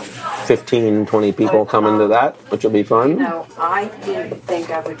 15, 20 people coming to that, which will be fun. I didn't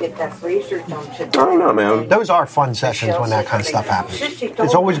think I would get that freezer dumped today. I don't know, man. Those are fun sessions when that kind of stuff happens.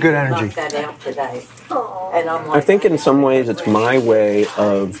 It's always good energy. That out today. And I'm I think in some ways it's my way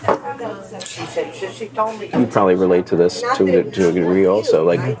of. she said, Sissy told me. You probably relate to this to a degree also.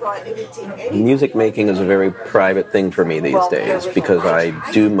 Music making is a very private thing for me these days because I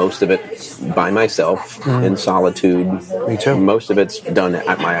do most of it by myself in solitude. Me too. Most of it's done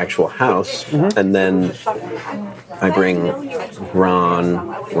at my actual house, and then I bring Ron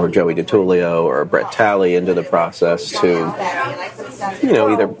or Joey DiTullio or Brett Talley into the process to,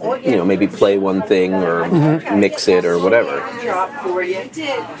 either maybe play one thing or mix it or whatever.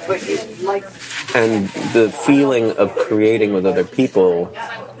 And the feeling of creating with other people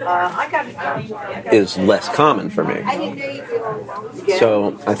is less common for me.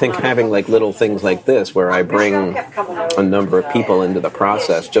 So I think having little things like this where I bring a number of people into the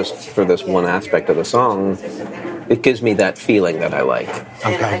process just for this one aspect of the song It gives me that feeling that I like.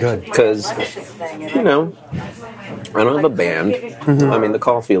 Okay, good. Because, you know, I don't have a band. I mean, the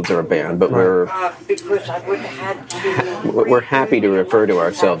Caulfields are a band, but we're happy to refer to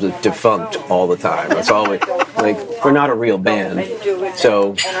ourselves as defunct all the time. It's always like we're not a real band,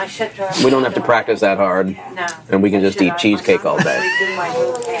 so we don't have to practice that hard, and we can just eat cheesecake all day.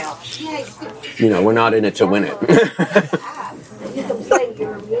 You know, we're not in it to win it.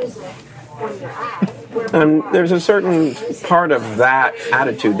 And there's a certain part of that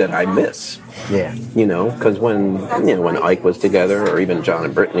attitude that I miss. Yeah. You know, because when Ike was together, or even John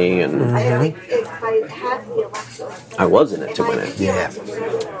and Brittany, and I was in it to win it. Yeah.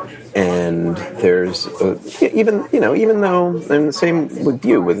 And there's even though, and the same with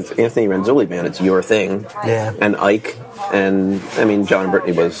you, with Anthony Renzulli Band, it's your thing. Yeah. And Ike, and I mean, John and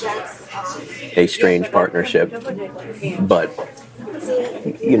Brittany was a strange partnership, but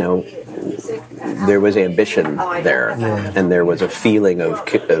you know, there was ambition there, and there was a feeling of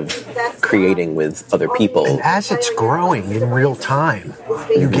creating with other people. And as it's growing in real time,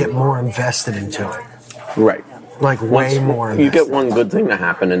 you get more invested into it. Right. Like way more You invested. get one good thing to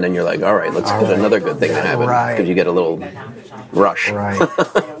happen, and then you're like, all right, let's get another good thing to happen. Right. Because you get a little rush. Right.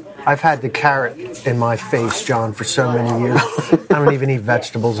 I've had the carrot in my face, John, for so many years. I don't even eat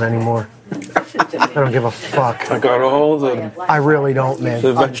vegetables anymore. I don't give a fuck. I got all the I really don't, man.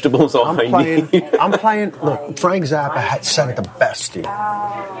 vegetables all I need. I'm playing. Look, Frank Zappa had said it the best, dude.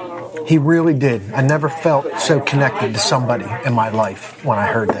 He really did. I never felt so connected to somebody in my life when I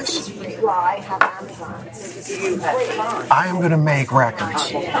heard this. I am going to make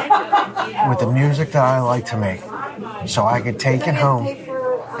records with the music that I like to make, so I could take it home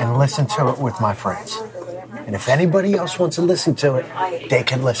and listen to it with my friends. And if anybody else wants to listen to it, they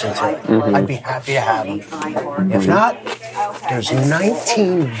can listen to it. I'd be happy to have them. If not, there's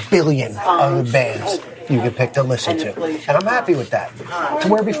 19 billion other bands you can pick to listen to. And I'm happy with that. To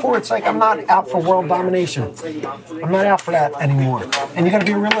where before it's like I'm not out for world domination. I'm not out for that anymore. And you got to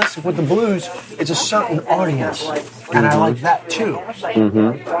be realistic with the blues. It's a certain audience. And I like that too.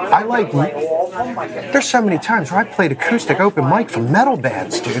 I like, there's so many times where I played acoustic open mic for metal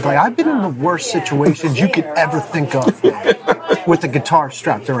bands, dude. Like I've been in the worst situations you could ever think of with a guitar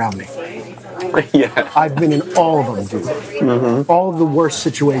strapped around me. Yeah. I've been in all of them, dude. All of the worst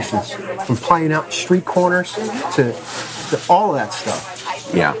situations. From playing out street corners to all of that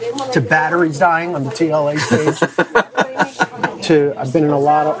stuff. Yeah. To batteries dying on the TLA stage. I've been in a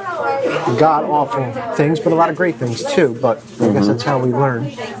lot of god-awful things, but a lot of great things too. But I guess that's how we learn.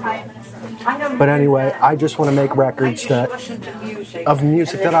 But anyway, I just want to make records of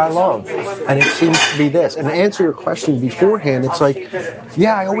music that I love. And it seems to be this. And to answer your question beforehand, it's like,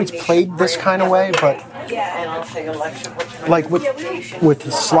 yeah, I always played this kind of way, but like with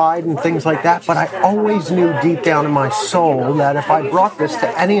the slide and things like that, but I always knew deep down in my soul that if I brought this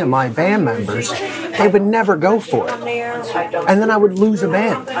to any of my band members, they would never go for it. And then I would lose a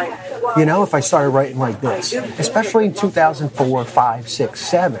band. You know, if I started writing like this, especially in 2004, 5, 6,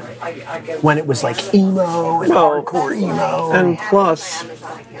 7, when it was like emo and hardcore emo. And plus,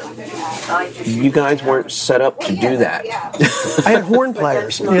 you guys weren't set up to do that. I had horn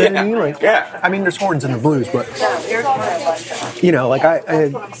players. You know what I mean? Like, I mean, there's horns in the blues, but you know, like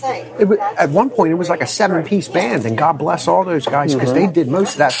at one point it was like a 7-piece band, and God bless all those guys because they did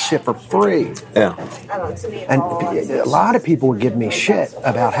most of that shit for free. Yeah. And a lot of people would give me shit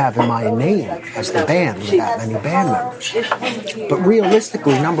about having my name as the band with that many band members. But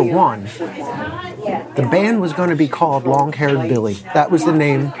realistically, number one, the band was going to be called Long-Haired Billy. That was the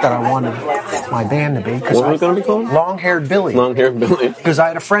name that I wanted my band to be. What was it going to be called? Long-Haired Billy. Long-Haired Billy. Because I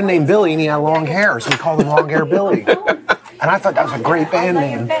had a friend named Billy, and he had long hair, so we called him Long-Haired Billy. And I thought that was a great band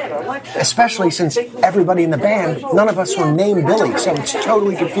name, especially since everybody in the band, none of us were named Billy, so it's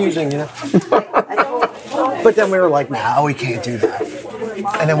totally confusing, you know. But then we were like, nah, we can't do that.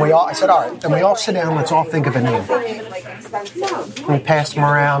 And then I said, all right, then we all sit down, let's all think of a name. We passed them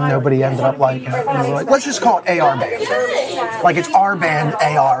around, nobody ended up liking it. And we were like, let's just call it AR Band. Like it's our band,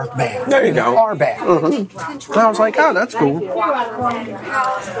 AR Band. There you go. Our Band. And I was like, oh, that's cool.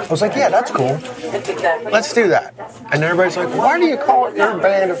 I was like, yeah, that's cool. Let's do that. And everybody's like, why do you call it your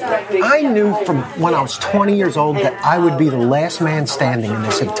band? I knew from when I was 20 years old that I would be the last man standing in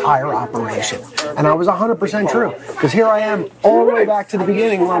this entire operation. And I was 100% true. Because here I am all the way back to the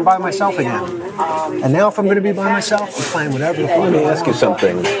beginning where I'm by myself again. And now if I'm going to be by myself, I'm playing whatever the fuck. Let me ask you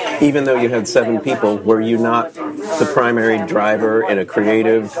something. Even though you had 7 people, were you not the primary driver in a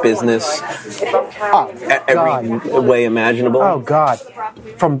creative business every way imaginable? Oh God!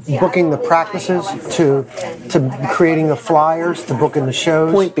 From booking the practices to creating the flyers to booking the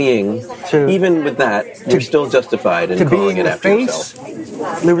shows. Point being, even with that, you're still justified in to calling being it the after face.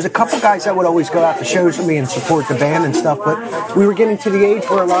 yourself. There was a couple guys that would always go out to shows with me and support the band and stuff, but we were getting to the age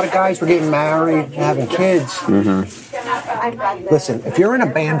where a lot of guys were getting married and having kids. Mm-hmm. Listen, if you're in a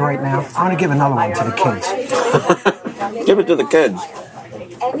band right now, I'm going to give another one to the kids. Give it to the kids.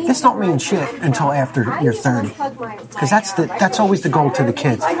 This don't mean shit until after you're 30, because that's always the goal to the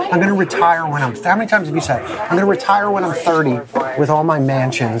kids. I'm going to retire when I'm. How many times have you said I'm going to retire when I'm 30 with all my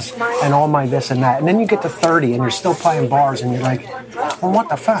mansions and all my this and that, and then you get to 30 and you're still playing bars and you're like, well, what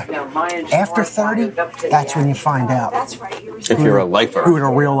the fuck? After 30, that's when you find out if you're a lifer, who the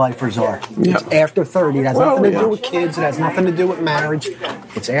real lifers are. Yeah. It's after 30. It has nothing to do with kids. It has nothing to do with marriage.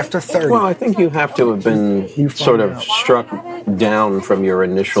 It's after 30. Well, I think you have to have been sort of struck down from your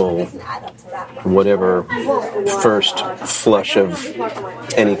initial whatever first flush of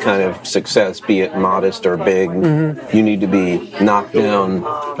any kind of success, be it modest or big. Mm-hmm. You need to be knocked down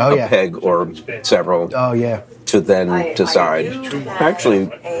a peg or several to then decide. Actually,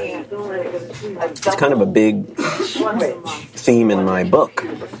 it's kind of a big theme in my book,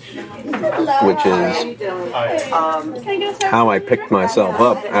 which is how I picked myself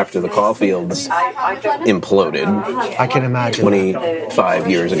up after the Caulfields imploded. I can imagine. 25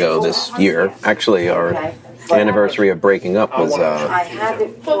 years ago this year. Actually, our anniversary of breaking up was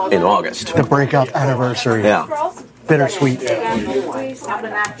in August. The breakup anniversary. Yeah. Bittersweet.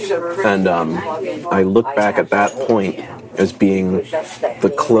 And I look back at that point as being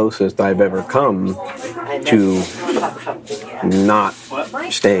the closest I've ever come to not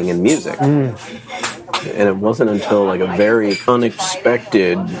staying in music. And it wasn't until like a very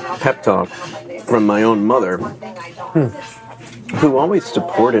unexpected pep talk from my own mother, who always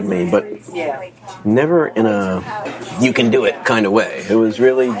supported me, but never in a you can do it kind of way. It was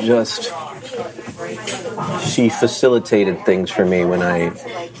really just she facilitated things for me when I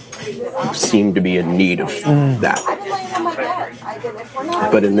seemed to be in need of that.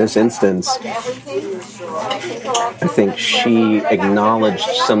 But in this instance, I think she acknowledged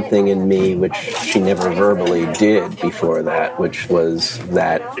something in me which she never verbally did before that, which was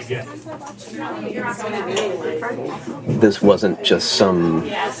that this wasn't just some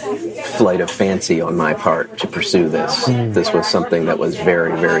flight of fancy on my part to pursue this. This was something that was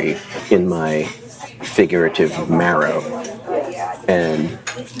very, very in my figurative marrow. And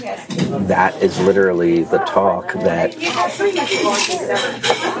that is literally the talk that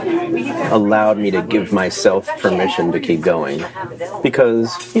allowed me to give myself permission to keep going.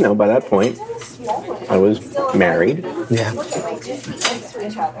 Because, by that point, I was married. Yeah.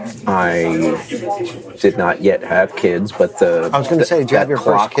 I did not yet have kids, but I was going to say, did you have your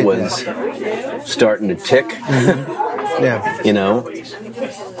clock first kid was starting to tick. Mm-hmm. Yeah.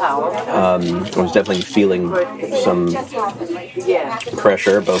 I was definitely feeling some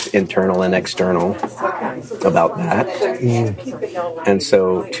pressure, both internal and external, about that. And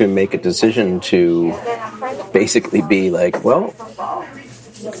so to make a decision to basically be like, well,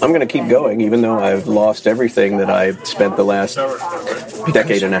 I'm going to keep going, even though I've lost everything that I've spent the last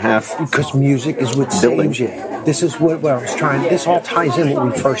decade and a half. Because music is what saves you. This is what I was trying. This all ties in what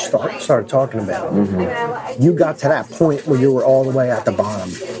we first started talking about. Mm-hmm. You got to that point where you were all the way at the bottom.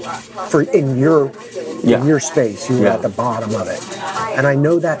 In your space, you were at the bottom of it. And I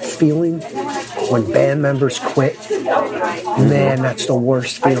know that feeling when band members quit. Man, that's the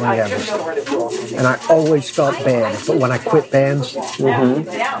worst feeling ever. And I always felt bad, but when I quit bands,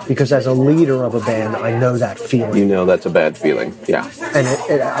 because as a leader of a band, I know that feeling. You know that's a bad feeling, yeah. And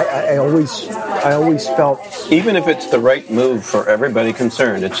I always felt, even if it's the right move for everybody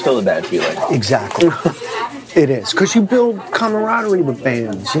concerned, it's still a bad feeling. Exactly. It is, because you build camaraderie with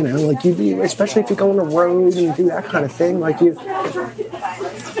bands, like you do, especially if you go on the road and you do that kind of thing, like you're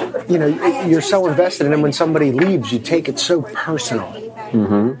so invested in it. When somebody leaves, you take it so personal.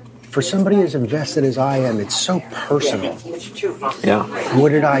 Mm-hmm. For somebody as invested as I am, it's so personal. Yeah. What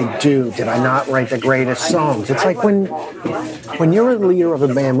did I do? Did I not write the greatest songs? It's like when you're a leader of a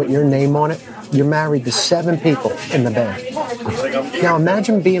band with your name on it, you're married to 7 people in the band. Now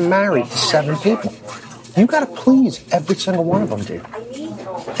imagine being married to 7 people. You got to please every single one of them, dude.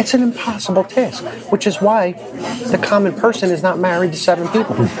 It's an impossible task, which is why the common person is not married to 7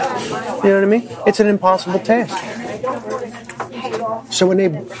 people. You know what I mean? It's an impossible task. So when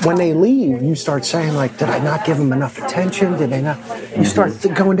they leave, you start saying, like, did I not give them enough attention? Did they not? You start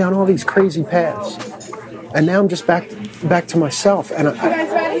going down all these crazy paths. And now I'm just back to myself, and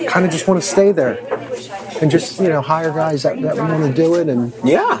I kind of just want to stay there. and just hire guys that want to do it, and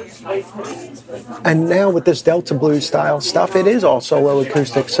Yeah. now with this Delta Blues style stuff, it is all solo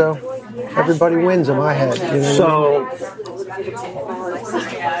acoustic, so everybody wins in my head. So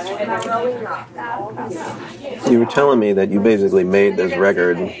you were telling me that you basically made this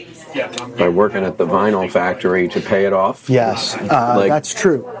record by working at the vinyl factory to pay it off? Yes, that's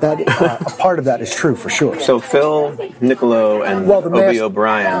true. That a part of that is true for sure. So Phil, Nicolo, and Obie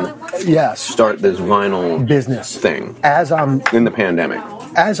O'Brien Yes, start this vinyl business thing as I'm in the pandemic.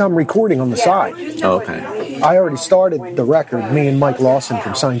 recording on the side. Oh, okay. I already started the record, me and Mike Lawson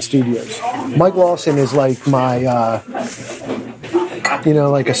from Sign Studios. Mike Lawson is like my,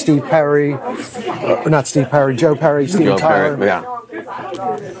 like a Steve Perry, not Steve Perry, Joe Perry, Steven Tyler, Yeah.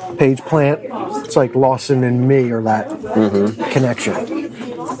 Page Plant. It's like Lawson and me are that connection.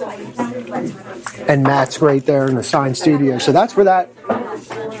 And Matt's right there in the Sign Studio. So that's where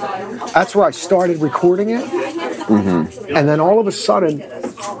I started recording it. And then all of a sudden,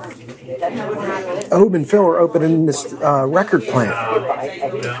 Obe and Phil are opening this record plant.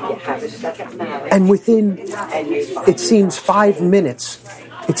 And within, it seems 5 minutes,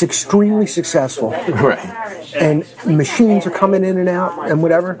 it's extremely successful. Right. And machines are coming in and out and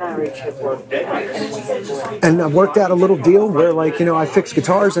whatever. And I worked out a little deal where, I fix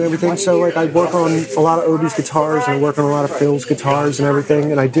guitars and everything. So, I work on a lot of Obi's guitars and I work on a lot of Phil's guitars and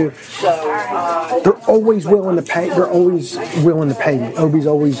everything. And I do. They're always willing to pay. They're always willing to pay me. Obi's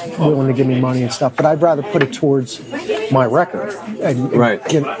always willing to give me money and stuff. But I'd rather put it towards my record. Right.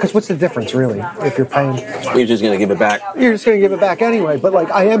 Because what's the difference, really, if you're paying? You're just going to give it back. You're just going to give it back anyway. But,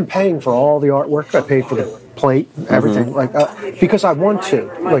 I am paying for all the artwork. I pay for the plate, everything, because I want to,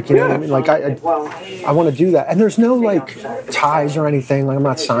 what I mean? I want to do that. And there's no, ties or anything. I'm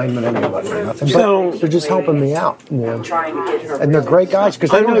not signing with anybody or nothing. But they're just helping me out, And they're great guys.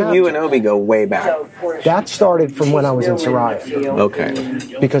 Because I know you and Obi go way back. That started from when I was in Soraya.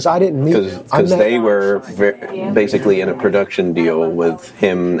 Okay. Because I didn't meet... Because they were basically in a production deal with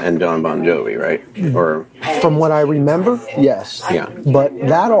him and John Bon Jovi, right? Or from what I remember, yes. Yeah. But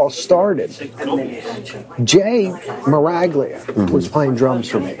that all started... Jay Maraglia was playing drums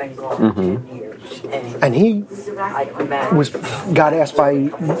for me. And he got asked by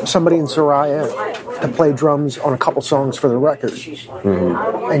somebody in Soraya to play drums on a couple songs for the record.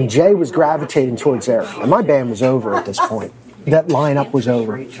 And Jay was gravitating towards there. And my band was over at this point. That lineup was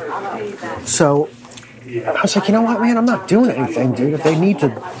over. So I was like, you know what, man, I'm not doing anything, dude. If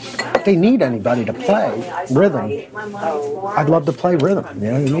they need anybody to play rhythm, I'd love to play rhythm,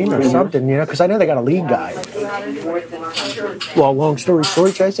 you know what I mean? Or something, because I know they got a lead guy. Well, long story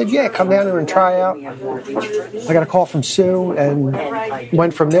short, I said, yeah, come down there and try out. I got a call from Sue and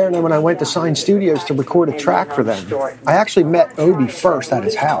went from there. And then when I went to Sign Studios to record a track for them, I actually met Obi first at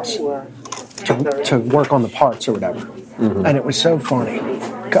his house to work on the parts or whatever. And it was so funny.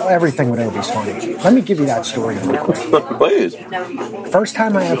 Everything with Obi's funny. Let me give you that story real quick. Please. First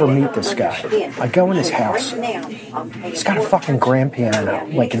time I ever meet this guy, I go in his house. He's got a fucking grand piano,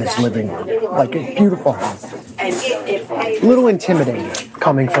 in his living room. A beautiful house. A little intimidating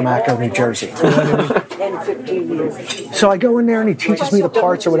coming from Acton, New Jersey. You know what I mean? So I go in there and he teaches me the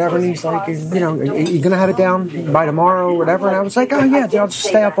parts or whatever, and he's like, are you going to have it down by tomorrow or whatever? And I was like, oh yeah, I'll just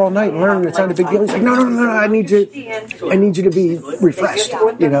stay up all night and learn. It's not a big deal. He's like, no, I need you to be refreshed.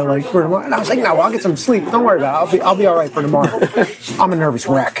 And I was like, no, I'll get some sleep. Don't worry about it. I'll be all right for tomorrow. I'm a nervous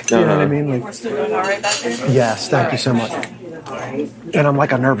wreck. You know what I mean? Yes, thank you so much. And I'm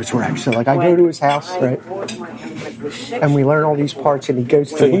like a nervous wreck. So I go to his house, right? And we learn all these parts, and he goes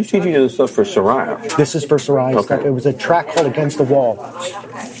to... So he's teaching you this stuff for Soraya? This is for Soraya stuff. It was a track called Against the Wall,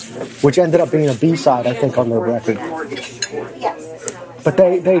 which ended up being a B-side, I think, on their record. But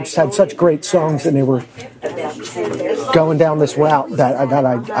they just had such great songs, and they were going down this route that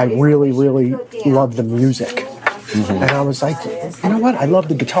I really, really loved the music. And I was like, you know what? I love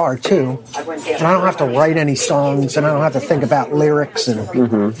the guitar too, and I don't have to write any songs, and I don't have to think about lyrics, and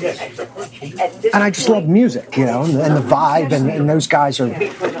I just love music, and the vibe, and those guys are,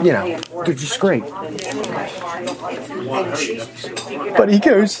 they're just great. But he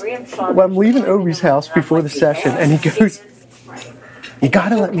goes, well, I'm leaving Obi's house before the session, and he goes, you got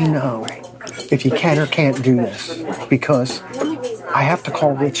to let me know if you can or can't do this, because I have to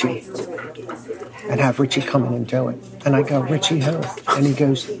call Richie and have Richie come in and do it. And I go, Richie who? And he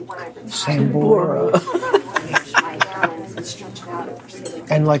goes, Sambora.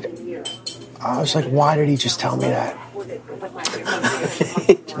 And I was like, why did he just tell me that?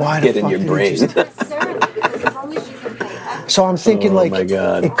 Why Get in your brain. So I'm thinking my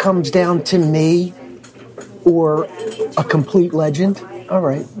God. It comes down to me or a complete legend. All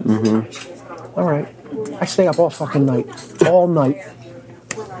right. All right. I stay up all fucking night. All night.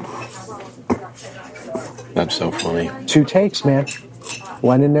 That's so funny. 2 takes, man.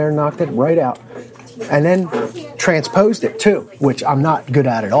 Went in there, knocked it right out. And then transposed it, too, which I'm not good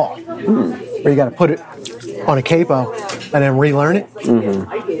at all. Where you got to put it on a capo and then relearn it.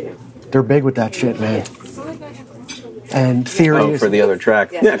 They're big with that shit, man. And theory for the other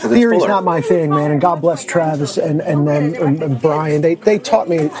track. Yeah, because theory's not my thing, man. And God bless Travis and Brian. They taught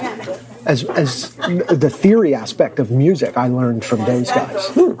me as the theory aspect of music. I learned from those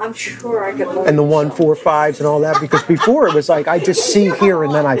guys. I'm sure I could. And the 1, 4, 5s and all that, because before it was like I just see, hear,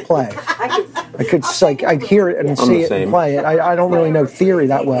 and then I play. I could like I'd hear it and see it and play it. I don't really know theory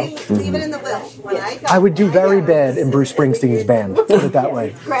that well. I would do very bad in Bruce Springsteen's band. Put it that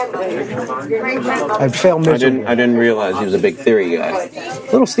way. I'd fail miserably. I didn't realize he was a big theory guy.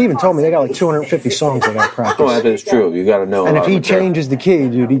 Little Steven told me they got like 250 songs they got to practice. Oh, that is true. You got to know. And if he changes the key,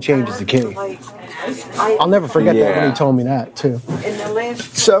 dude, he changes the key. I'll never forget that when he told me that too.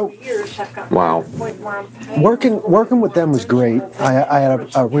 So, wow. Working with them was great. I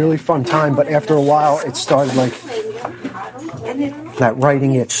had a really fun time, but after a while, it started like that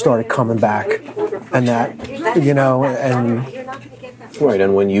writing itch started coming back, and that and right.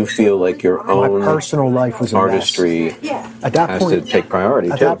 And when you feel like your own my personal life was a artistry at that has point, to take priority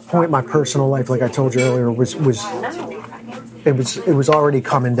at too. that point, my personal life, like I told you earlier, was already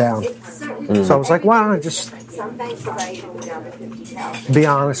coming down. So I was like, why don't I just be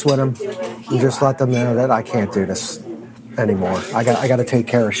honest with them and just let them know that I can't do this anymore. I got to take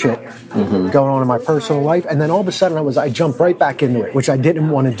care of shit going on in my personal life. And then all of a sudden I jumped right back into it, which I didn't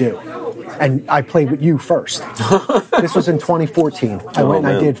want to do. And I played with you first. This was in 2014. I went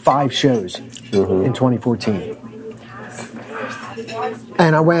and I did 5 shows in 2014.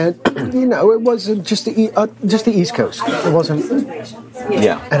 And I went, it wasn't just the East Coast. It wasn't.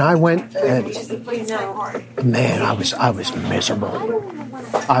 Yeah. And I went, and man, I was miserable.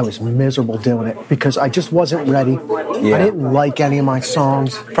 I was miserable doing it because I just wasn't ready. Yeah. I didn't like any of my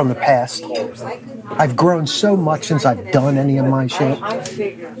songs from the past. I've grown so much since I've done any of my shit,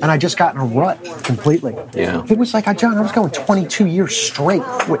 and I just got in a rut completely. Yeah. It was like, John, I was going 22 years straight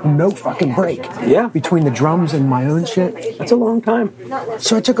with no fucking break. Yeah. Between the drums and my own shit. That's a long time.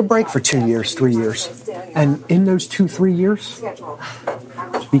 So I took a break for 2 years, 3 years. And in those 2-3 years,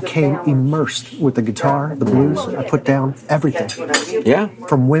 became immersed with the guitar, the blues. I put down everything. Yeah.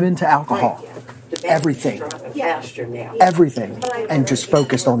 From women to alcohol. Everything. Everything. And just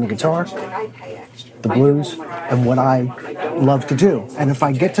focused on the guitar, the blues, and what I love to do. And if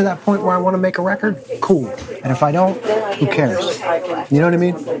I get to that point where I want to make a record, cool. And if I don't, who cares? You know what I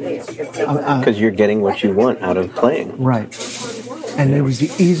mean? Because you're getting what you want out of playing. Right. And it was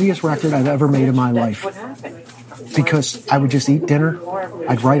the easiest record I've ever made in my life. Because I would just eat dinner,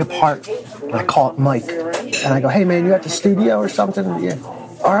 I'd write a part, and I call it Mike. And I go, hey man, you at the studio or something? Yeah.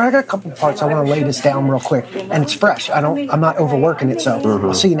 All right, I got a couple parts. I want to lay this down real quick. And it's fresh. I'm not overworking it, so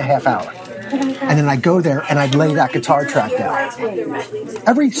I'll see you in a half hour. And then I'd go there and I'd lay that guitar track down.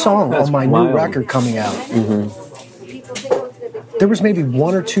 Every song on my new record coming out, there was maybe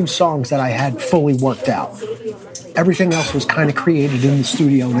 1 or 2 songs that I had fully worked out. Everything else was kind of created in the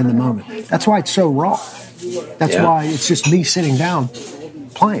studio and in the moment. That's why it's so raw. That's why it's just me sitting down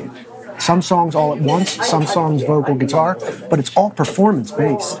playing. Some songs all at once, some songs vocal guitar, but it's all performance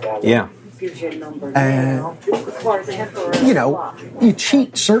based. Yeah. And, you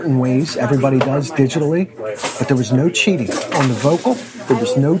cheat certain ways. Everybody does digitally. But there was no cheating on the vocal. There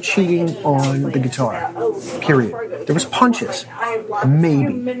was no cheating on the guitar. Period. There was punches.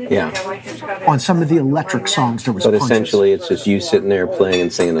 Maybe. Yeah. On some of the electric songs, there was But punches. essentially, it's just you sitting there playing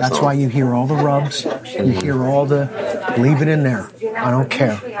and singing the That's song. why you hear all the rubs. You hear all the, leave it in there. I don't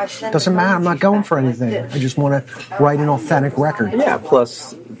care. Doesn't matter. I'm not going for anything. I just want to write an authentic record. Yeah,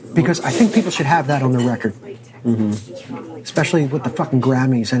 plus... Because I think people should have that on their record. Especially with the fucking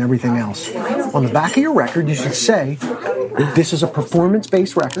Grammys and everything else. On the back of your record, you should say, this is a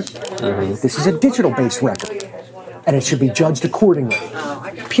performance-based record. This is a digital-based record. And it should be judged accordingly.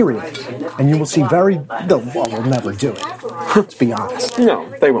 Period. And you will see we'll never do it. Let's be honest. No,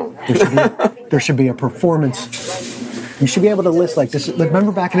 they won't. There should be a performance. You should be able to list like this. Like,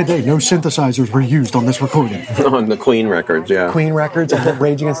 remember back in the day, no synthesizers were used on this recording. On the Queen records, yeah. Queen records and the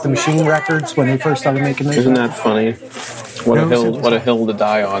Rage Against the Machine records when they first started making those. Isn't that funny? What a hill to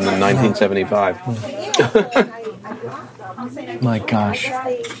die on in 1975. My gosh.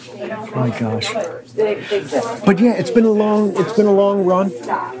 But yeah, it's been a long run.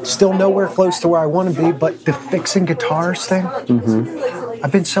 Still nowhere close to where I want to be, but the fixing guitars thing,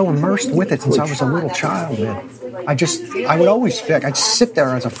 I've been so immersed with it since I was a little child, man. I would always fix. I'd sit there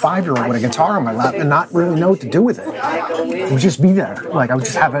as a 5-year-old with a guitar on my lap and not really know what to do with it. It would just be there. Like, I would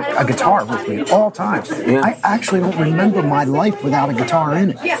just have a guitar with me at all times. Yeah. I actually don't remember my life without a guitar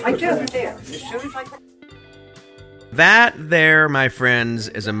in it. Yeah, I do. There. As soon as I... That there, my friends,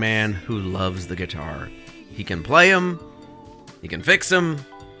 is a man who loves the guitar. He can play him. He can fix him.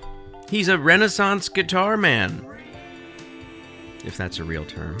 He's a Renaissance guitar man. If that's a real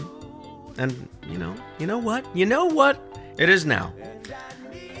term. And, you know what? You know what? It is now.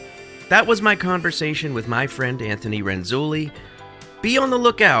 That was my conversation with my friend Anthony Renzulli. Be on the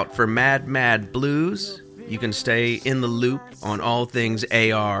lookout for Mad Mad Blues. You can stay in the loop on all things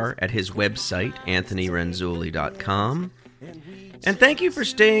AR at his website, anthonyrenzulli.com. And thank you for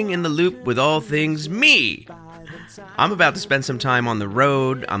staying in the loop with all things me. I'm about to spend some time on the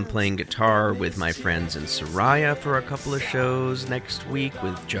road. I'm playing guitar with my friends in Soraya for a couple of shows next week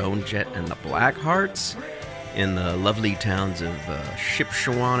with Joan Jett and the Blackhearts in the lovely towns of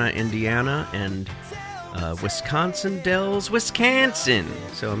Shipshewana, Indiana, and Wisconsin Dells, Wisconsin.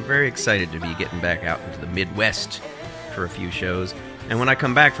 So I'm very excited to be getting back out into the Midwest for a few shows. And when I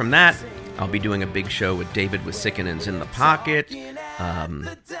come back from that, I'll be doing a big show with David Wissikkinen's In the Pocket.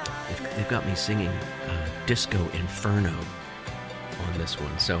 They've got me singing Disco Inferno on this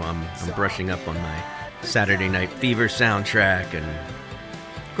one. So I'm brushing up on my Saturday Night Fever soundtrack and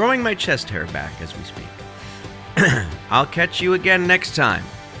growing my chest hair back as we speak. I'll catch you again next time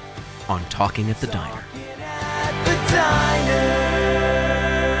on Talking at the Diner. The time.